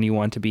game is when you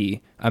want to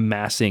be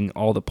amassing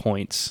all the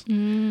points.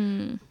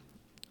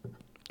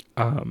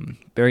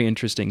 Very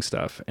interesting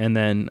stuff. And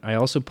then I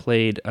also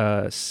played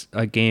a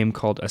game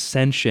called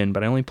Ascension,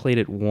 but I only played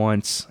it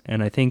once.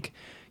 And I think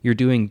you're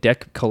doing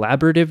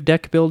collaborative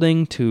deck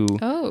building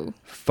to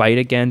fight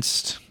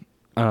against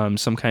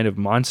some kind of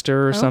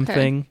monster or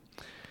something.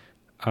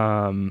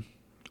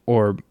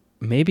 Or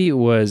maybe it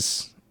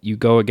was you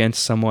go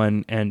against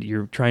someone and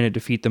you're trying to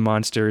defeat the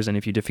monsters, and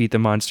if you defeat the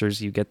monsters,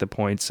 you get the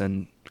points,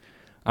 and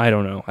I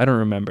don't know. I don't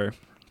remember.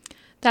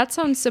 That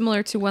sounds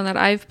similar to one that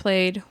I've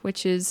played,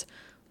 which is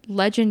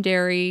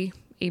Legendary,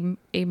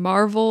 a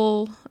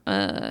Marvel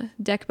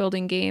deck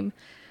building game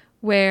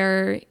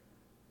where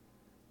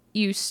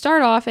you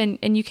start off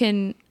and you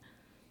can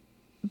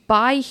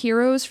buy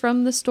heroes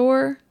from the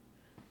store,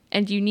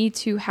 and you need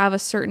to have a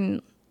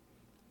certain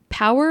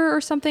power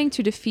or something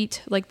to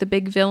defeat like the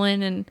big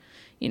villain. And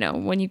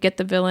when you get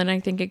the villain, I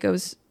think it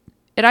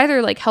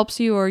either like helps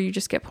you or you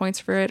just get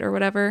points for it or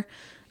whatever.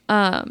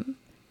 And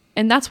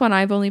that's one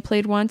I've only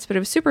played once, but it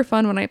was super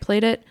fun when I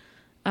played it.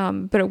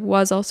 But it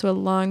was also a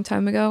long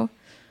time ago.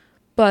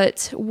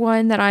 But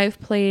one that I've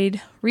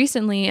played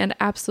recently and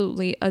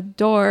absolutely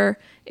adore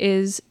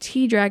is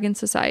T-Dragon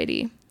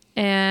Society.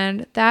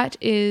 And that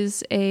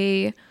is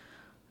a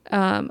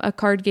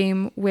card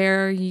game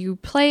where you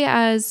play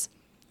as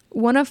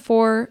one of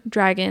 4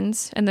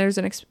 dragons, and there's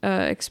an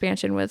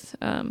expansion with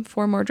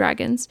 4 more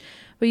dragons.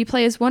 But you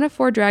play as one of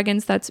 4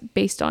 dragons that's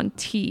based on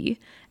tea.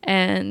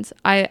 And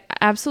I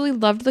absolutely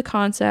loved the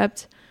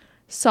concept.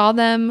 saw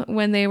them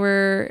when they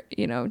were,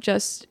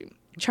 just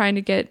trying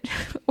to get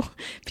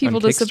people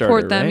On to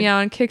support Kickstarter, them. right? Yeah,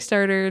 on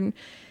Kickstarter, and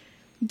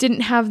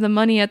didn't have the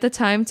money at the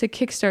time to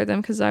kickstart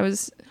them because I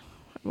was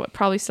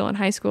probably still in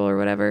high school or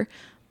whatever.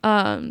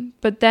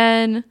 But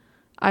then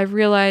I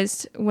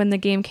realized when the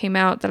game came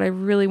out that I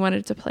really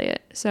wanted to play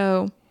it.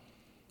 So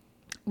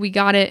we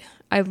got it.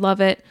 I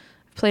love it.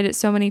 I've played it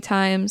so many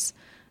times.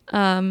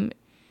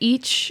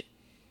 Each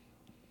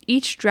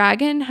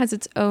dragon has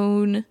its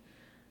own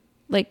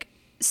like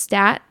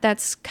stat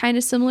that's kind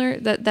of similar.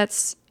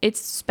 That's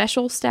its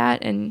special stat,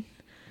 and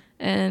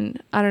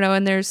I don't know.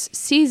 And there's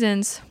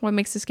seasons. What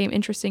makes this game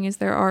interesting is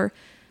there are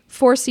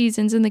 4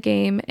 seasons in the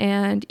game,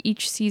 and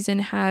each season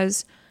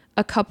has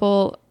a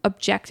couple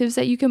objectives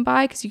that you can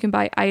buy, because you can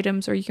buy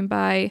items or you can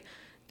buy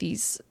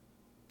these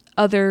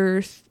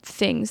other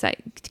things that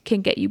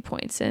can get you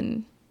points.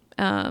 And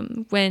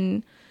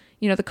when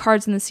the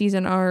cards in the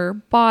season are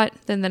bought,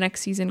 then the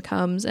next season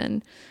comes,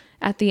 and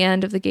at the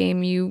end of the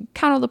game you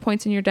count all the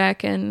points in your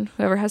deck, and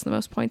whoever has the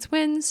most points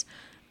wins.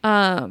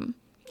 And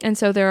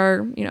so there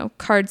are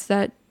cards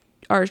that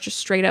are just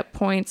straight up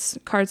points,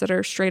 cards that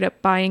are straight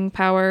up buying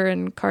power,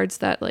 and cards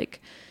that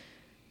like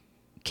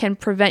can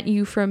prevent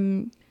you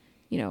from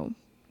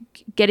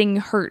getting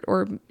hurt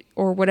or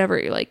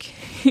whatever, like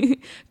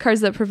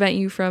cards that prevent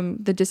you from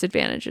the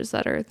disadvantages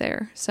that are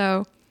there.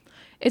 So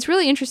it's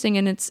really interesting,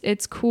 and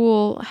it's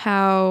cool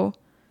how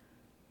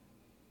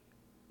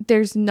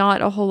there's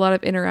not a whole lot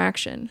of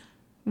interaction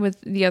with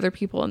the other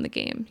people in the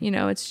game.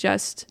 It's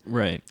just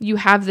Right. you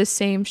have the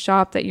same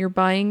shop that you're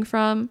buying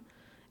from,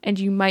 and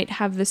you might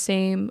have the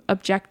same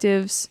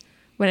objectives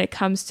when it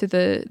comes to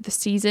the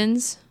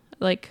seasons.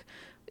 Like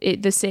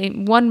the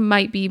same one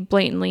might be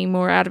blatantly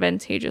more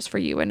advantageous for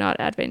you and not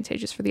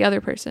advantageous for the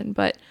other person,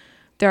 but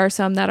there are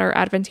some that are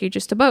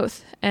advantageous to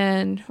both,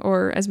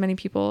 or as many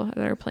people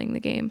that are playing the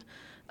game.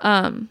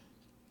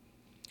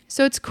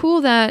 So it's cool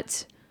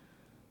that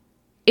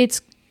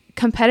it's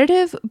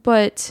competitive,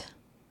 but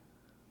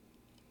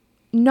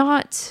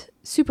not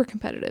super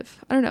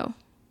competitive. I don't know.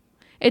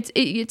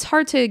 It's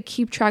hard to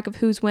keep track of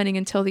who's winning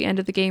until the end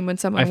of the game when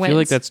someone wins. I feel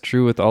like that's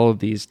true with all of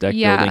these deck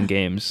Yeah. building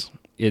games.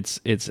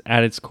 It's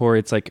at its core,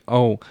 it's like,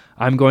 oh,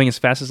 I'm going as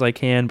fast as I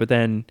can, but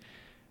then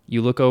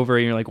you look over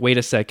and you're like, wait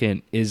a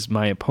second, is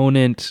my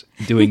opponent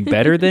doing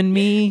better than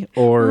me?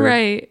 Or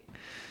right.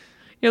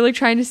 You're like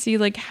trying to see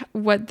like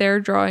what they're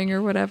drawing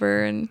or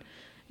whatever, and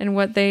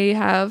what they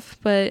have,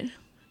 but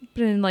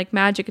in like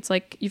Magic, it's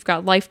like you've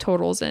got life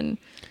totals and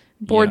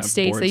board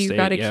states that you've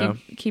got to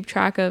keep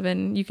track of,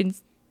 and you can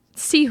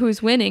see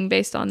who's winning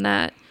based on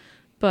that.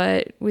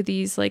 But with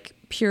these like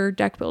pure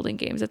deck building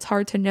games, it's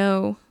hard to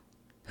know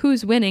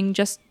who's winning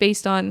just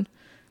based on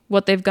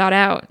what they've got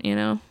out,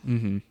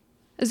 Mm-hmm.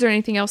 Is there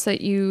anything else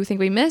that you think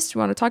we missed, you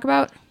want to talk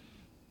about?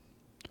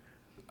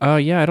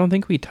 Yeah, I don't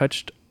think we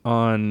touched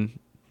on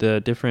the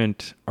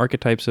different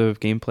archetypes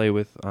of gameplay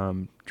with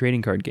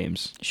trading card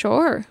games.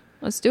 Sure,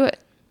 let's do it.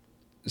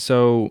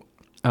 So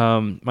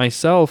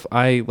myself,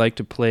 I like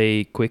to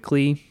play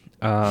quickly.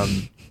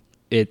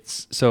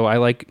 So I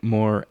like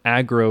more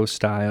aggro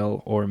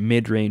style or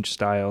mid-range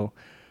style,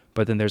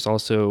 but then there's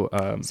also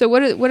so what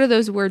do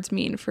those words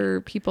mean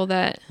for people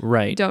that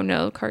right. don't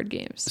know card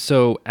games?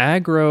 So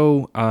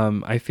aggro,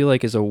 I feel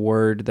like is a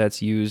word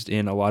that's used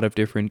in a lot of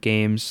different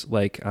games,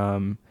 like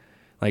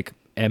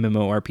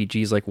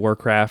MMORPGs like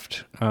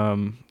Warcraft,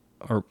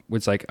 or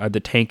it's like the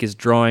tank is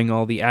drawing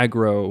all the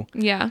aggro.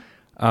 Yeah.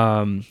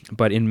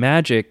 But in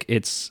Magic,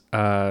 it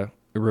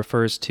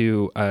refers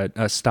to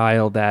a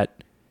style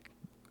that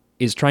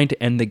is trying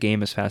to end the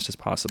game as fast as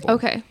possible.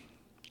 Okay.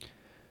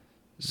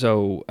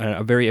 So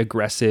a very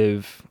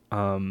aggressive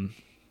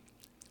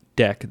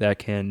deck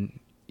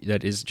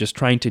that is just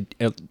trying to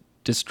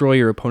destroy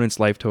your opponent's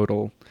life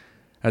total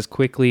as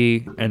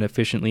quickly and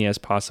efficiently as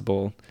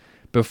possible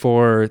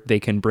before they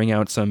can bring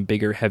out some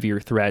bigger,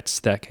 heavier threats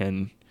that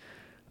can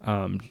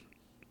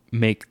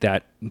make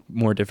that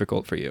more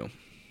difficult for you.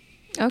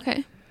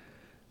 Okay.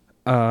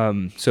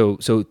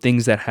 So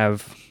things that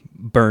have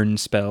burn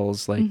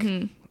spells, like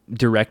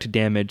direct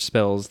damage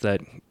spells that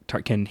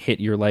can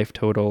hit your life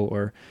total,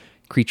 or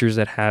creatures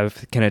that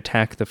can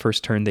attack the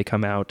first turn they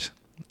come out,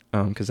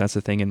 because that's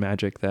the thing in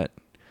Magic that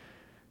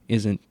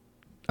isn't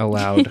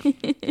allowed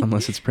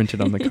unless it's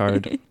printed on the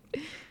card.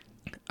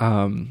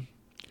 And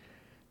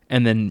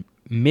then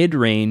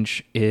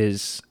mid-range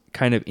is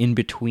kind of in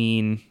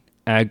between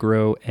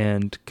aggro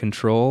and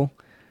control.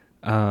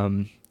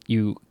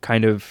 You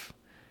kind of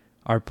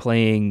are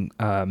playing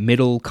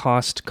middle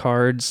cost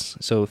cards,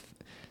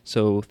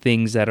 so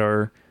things that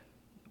are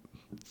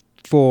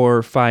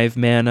 4-5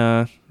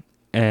 mana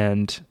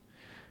and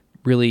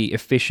really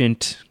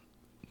efficient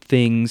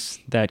things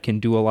that can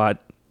do a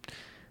lot.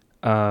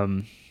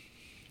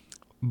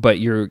 But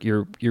you're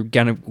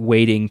kind of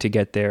waiting to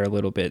get there a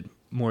little bit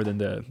more than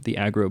the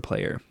aggro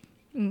player.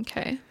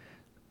 Okay.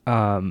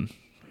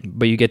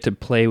 But you get to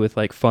play with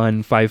like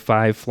fun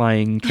 5/5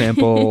 flying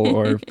trample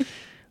or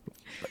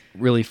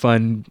really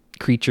fun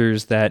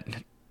creatures that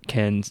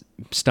can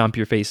stomp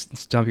your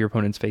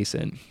opponent's face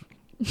in.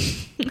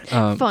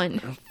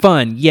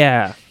 Fun.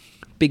 Yeah.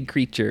 Big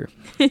creature.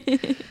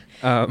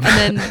 And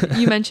then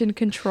you mentioned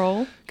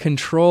Control.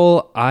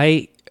 Control,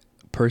 I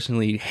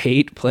personally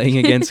hate playing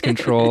against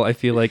Control. I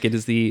feel like it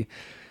is the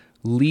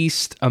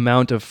least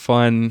amount of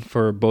fun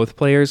for both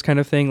players kind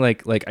of thing.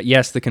 Like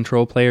yes, the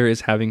Control player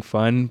is having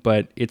fun,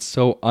 but it's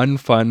so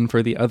unfun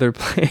for the other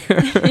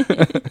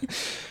player.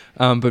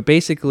 But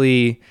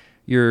basically,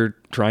 you're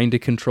trying to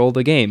control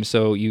the game.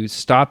 So you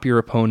stop your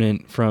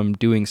opponent from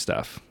doing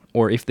stuff.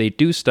 Or if they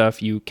do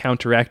stuff, you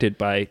counteract it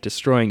by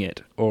destroying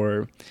it.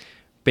 Or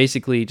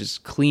basically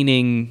just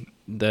cleaning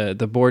the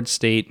board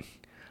state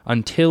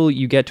until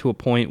you get to a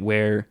point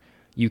where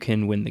you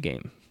can win the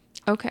game.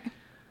 Okay.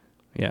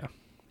 Yeah.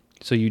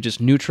 So you just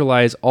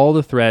neutralize all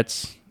the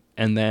threats,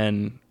 and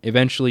then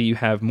eventually you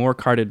have more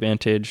card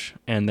advantage,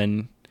 and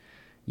then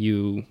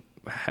you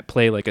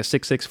play like a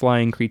 6/6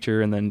 flying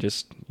creature, and then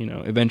just,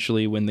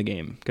 eventually win the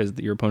game because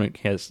your opponent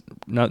has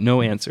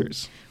no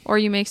answers. Or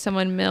you make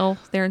someone mill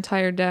their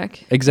entire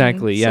deck.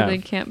 Exactly, yeah. So they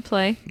can't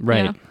play.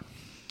 Right. Yeah.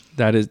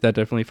 That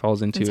definitely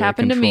falls into It's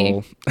happened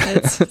Control. to me.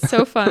 It's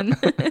so fun.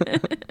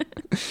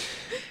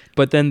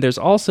 But then there's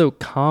also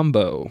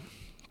Combo,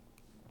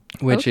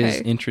 which is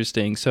Okay.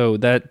 interesting. So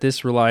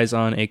this relies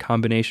on a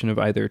combination of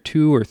either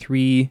 2 or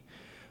 3,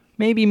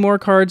 maybe more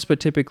cards, but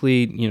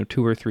typically,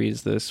 2 or 3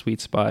 is the sweet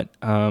spot.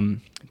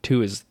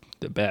 2 is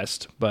the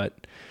best,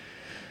 but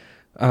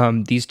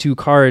these 2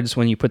 cards,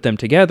 when you put them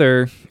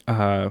together,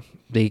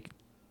 they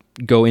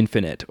go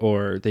infinite,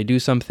 or they do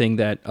something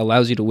that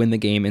allows you to win the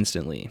game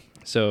instantly.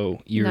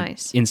 So you're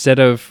Nice. Instead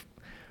of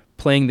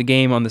playing the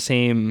game on the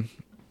same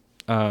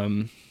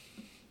way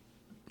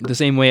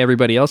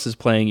everybody else is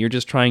playing, you're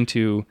just trying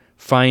to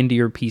find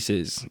your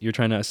pieces. You're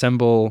trying to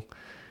assemble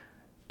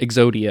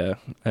Exodia,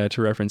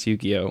 to reference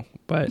Yu-Gi-Oh!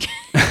 But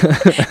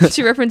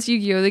To reference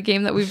Yu-Gi-Oh!, the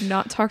game that we've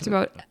not talked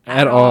about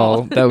at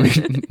all, that we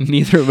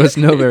neither of us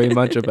know very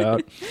much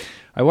about.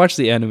 I watched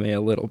the anime a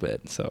little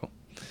bit, so.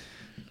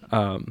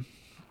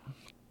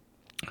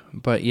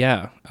 But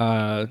yeah,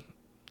 and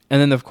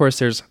then of course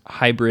there's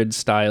hybrid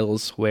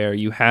styles where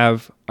you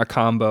have a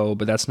combo,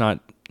 but that's not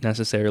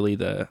necessarily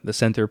the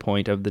center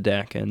point of the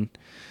deck, and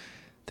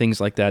things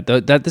like that.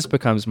 This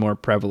becomes more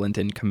prevalent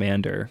in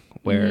Commander,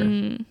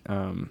 where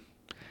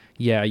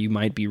you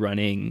might be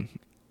running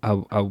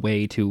a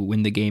way to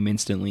win the game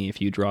instantly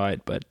if you draw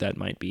it, but that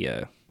might be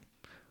a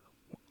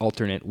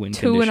alternate win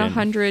 2 condition. in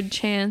 100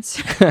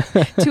 chance.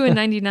 2 in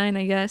 99,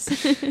 I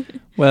guess.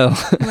 Well,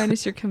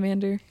 minus your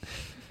commander.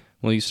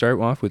 Well, you start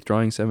off with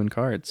drawing 7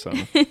 cards, so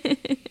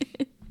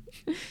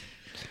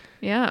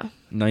Yeah.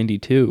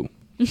 92.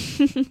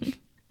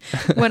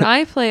 When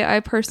I play, I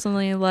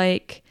personally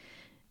like,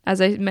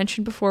 as I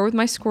mentioned before with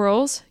my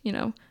squirrels,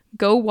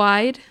 go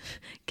wide,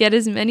 get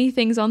as many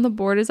things on the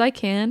board as I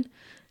can,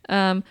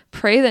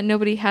 pray that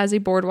nobody has a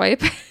board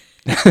wipe.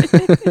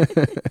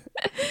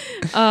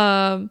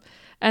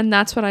 And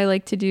that's what I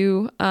like to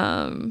do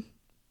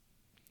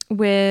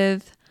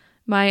with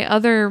my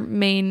other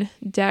main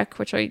deck,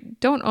 which I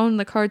don't own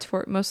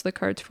most of the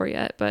cards for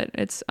yet, but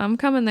I'm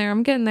coming there,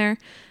 I'm getting there,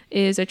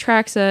 is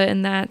Atraxa,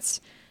 and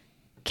that's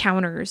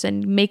counters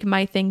and make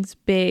my things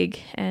big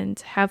and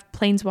have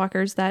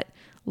planeswalkers that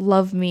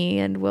love me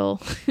and will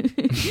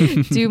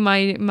do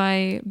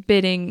my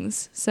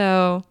biddings.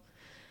 So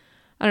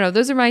I don't know,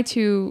 those are my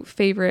 2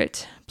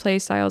 favorite play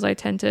styles. I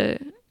tend to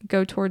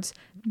go towards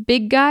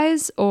big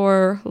guys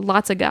or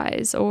lots of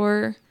guys,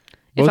 or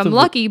if I'm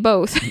lucky,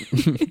 both.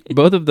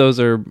 Both of those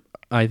are,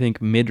 I think,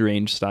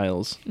 mid-range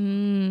styles.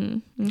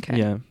 Okay.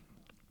 Yeah.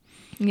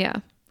 Yeah.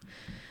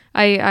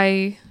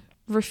 I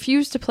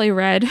refuse to play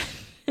red.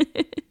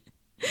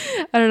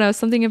 I don't know,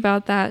 something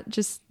about that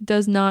just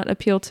does not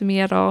appeal to me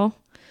at all.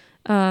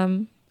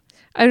 I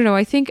don't know,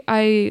 I think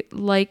I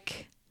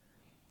like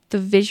the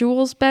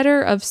visuals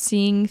better of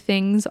seeing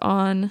things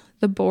on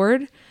the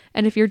board.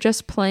 And if you're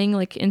just playing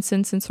like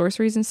instants and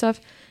sorceries and stuff,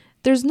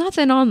 there's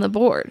nothing on the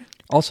board.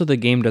 Also, the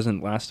game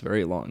doesn't last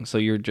very long, so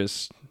you're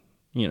just,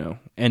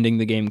 ending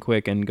the game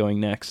quick and going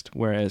next,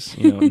 whereas,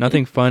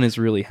 nothing fun is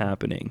really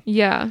happening.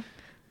 Yeah.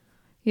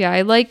 Yeah,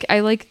 I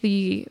like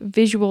the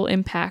visual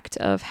impact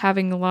of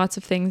having lots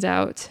of things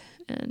out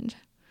and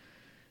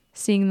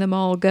seeing them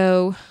all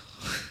go.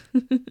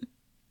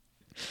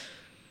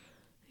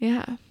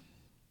 Yeah.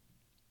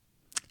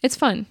 It's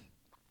fun.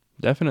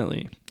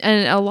 Definitely.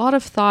 And a lot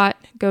of thought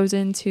goes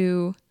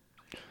into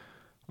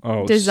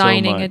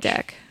designing a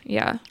deck.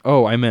 Yeah.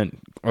 Oh, I meant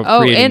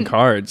creating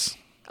cards.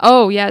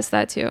 Oh, yes,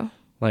 that too.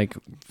 Like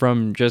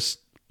from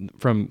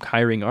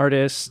hiring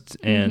artists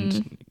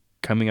and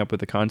coming up with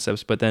the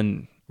concepts, but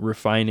then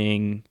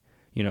refining,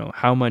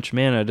 how much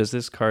mana does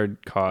this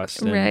card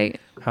cost? And right.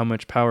 How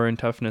much power and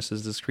toughness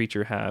does this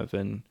creature have?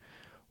 And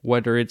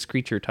what are its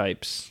creature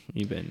types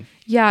even?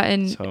 Yeah,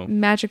 and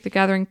Magic the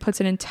Gathering puts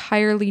an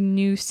entirely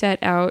new set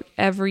out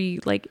every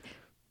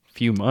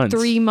few months.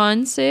 3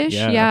 months-ish.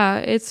 Yeah,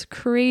 it's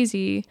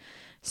crazy.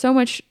 So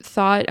much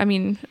thought. I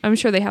mean, I'm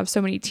sure they have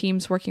so many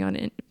teams working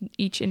on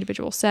each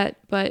individual set,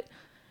 but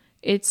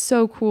it's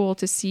so cool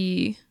to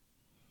see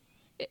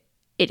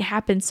it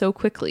happened so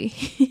quickly.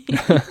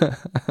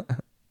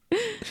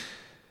 There's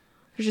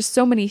just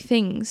so many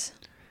things.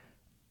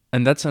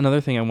 And that's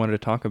another thing I wanted to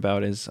talk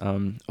about is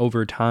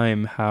over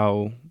time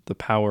how the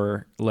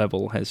power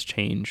level has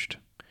changed.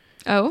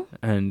 Oh?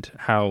 And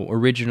how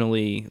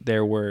originally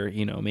there were,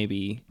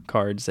 maybe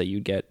cards that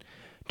you'd get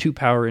 2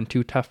 power and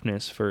 2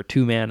 toughness for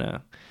 2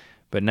 mana.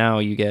 But now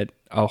you get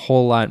a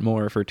whole lot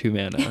more for 2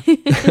 mana.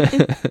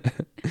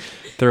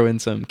 Throw in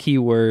some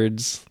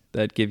keywords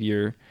that give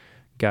your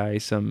guy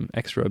some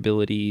extra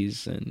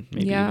abilities and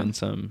maybe even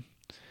some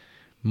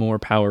more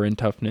power and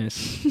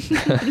toughness.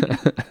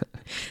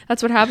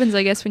 That's what happens,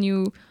 I guess, when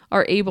you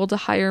are able to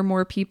hire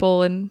more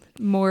people and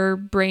more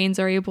brains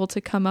are able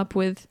to come up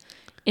with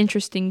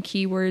interesting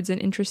keywords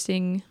and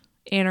interesting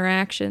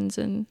interactions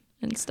and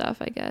stuff,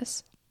 I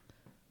guess.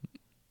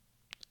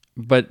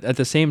 But at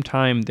the same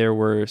time, there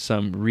were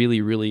some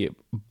really, really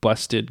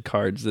busted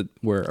cards that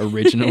were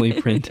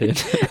originally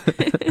printed.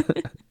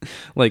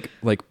 like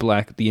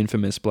the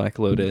infamous Black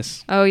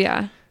Lotus. Oh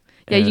yeah.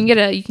 Yeah,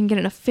 you can get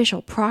an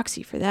official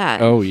proxy for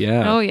that. Oh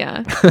yeah. Oh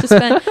yeah. Just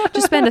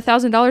spend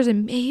 $1,000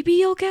 and maybe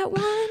you'll get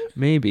one.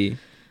 Maybe.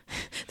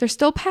 There's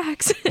still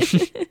packs.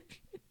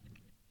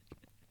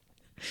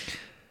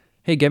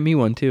 Hey, get me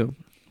one too.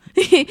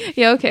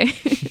 Yeah, okay.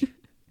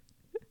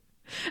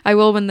 I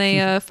will when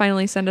they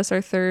finally send us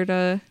our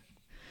 30th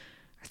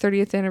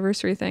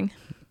anniversary thing.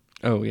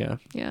 Oh yeah.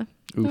 Yeah.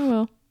 Oof. Oh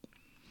well.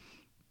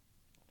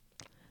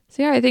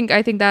 So yeah, I think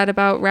that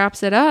about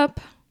wraps it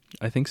up.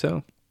 I think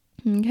so.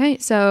 Okay,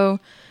 so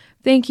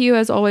thank you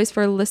as always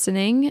for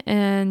listening,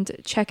 and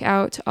check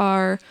out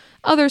our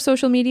other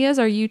social medias,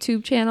 our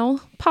YouTube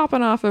channel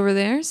popping off over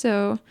there.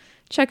 So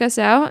check us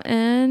out,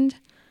 and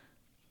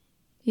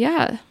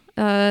yeah,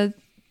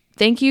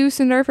 thank you,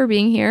 Sundar, for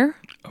being here.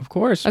 Of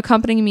course.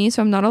 Accompanying me,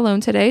 so I'm not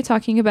alone today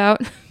talking about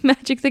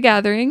Magic the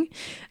Gathering.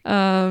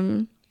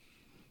 As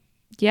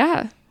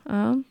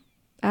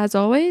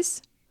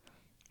always,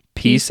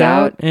 peace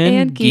out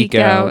and geek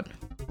out.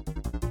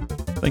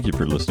 Thank you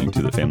for listening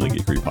to the Family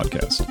Geekery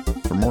podcast.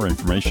 For more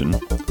information,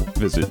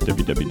 visit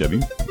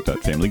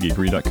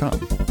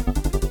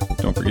www.familygeekery.com.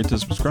 Don't forget to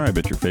subscribe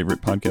at your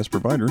favorite podcast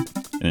provider.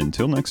 And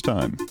until next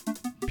time,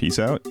 peace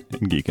out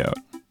and geek out.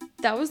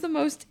 That was the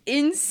most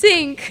in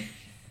sync.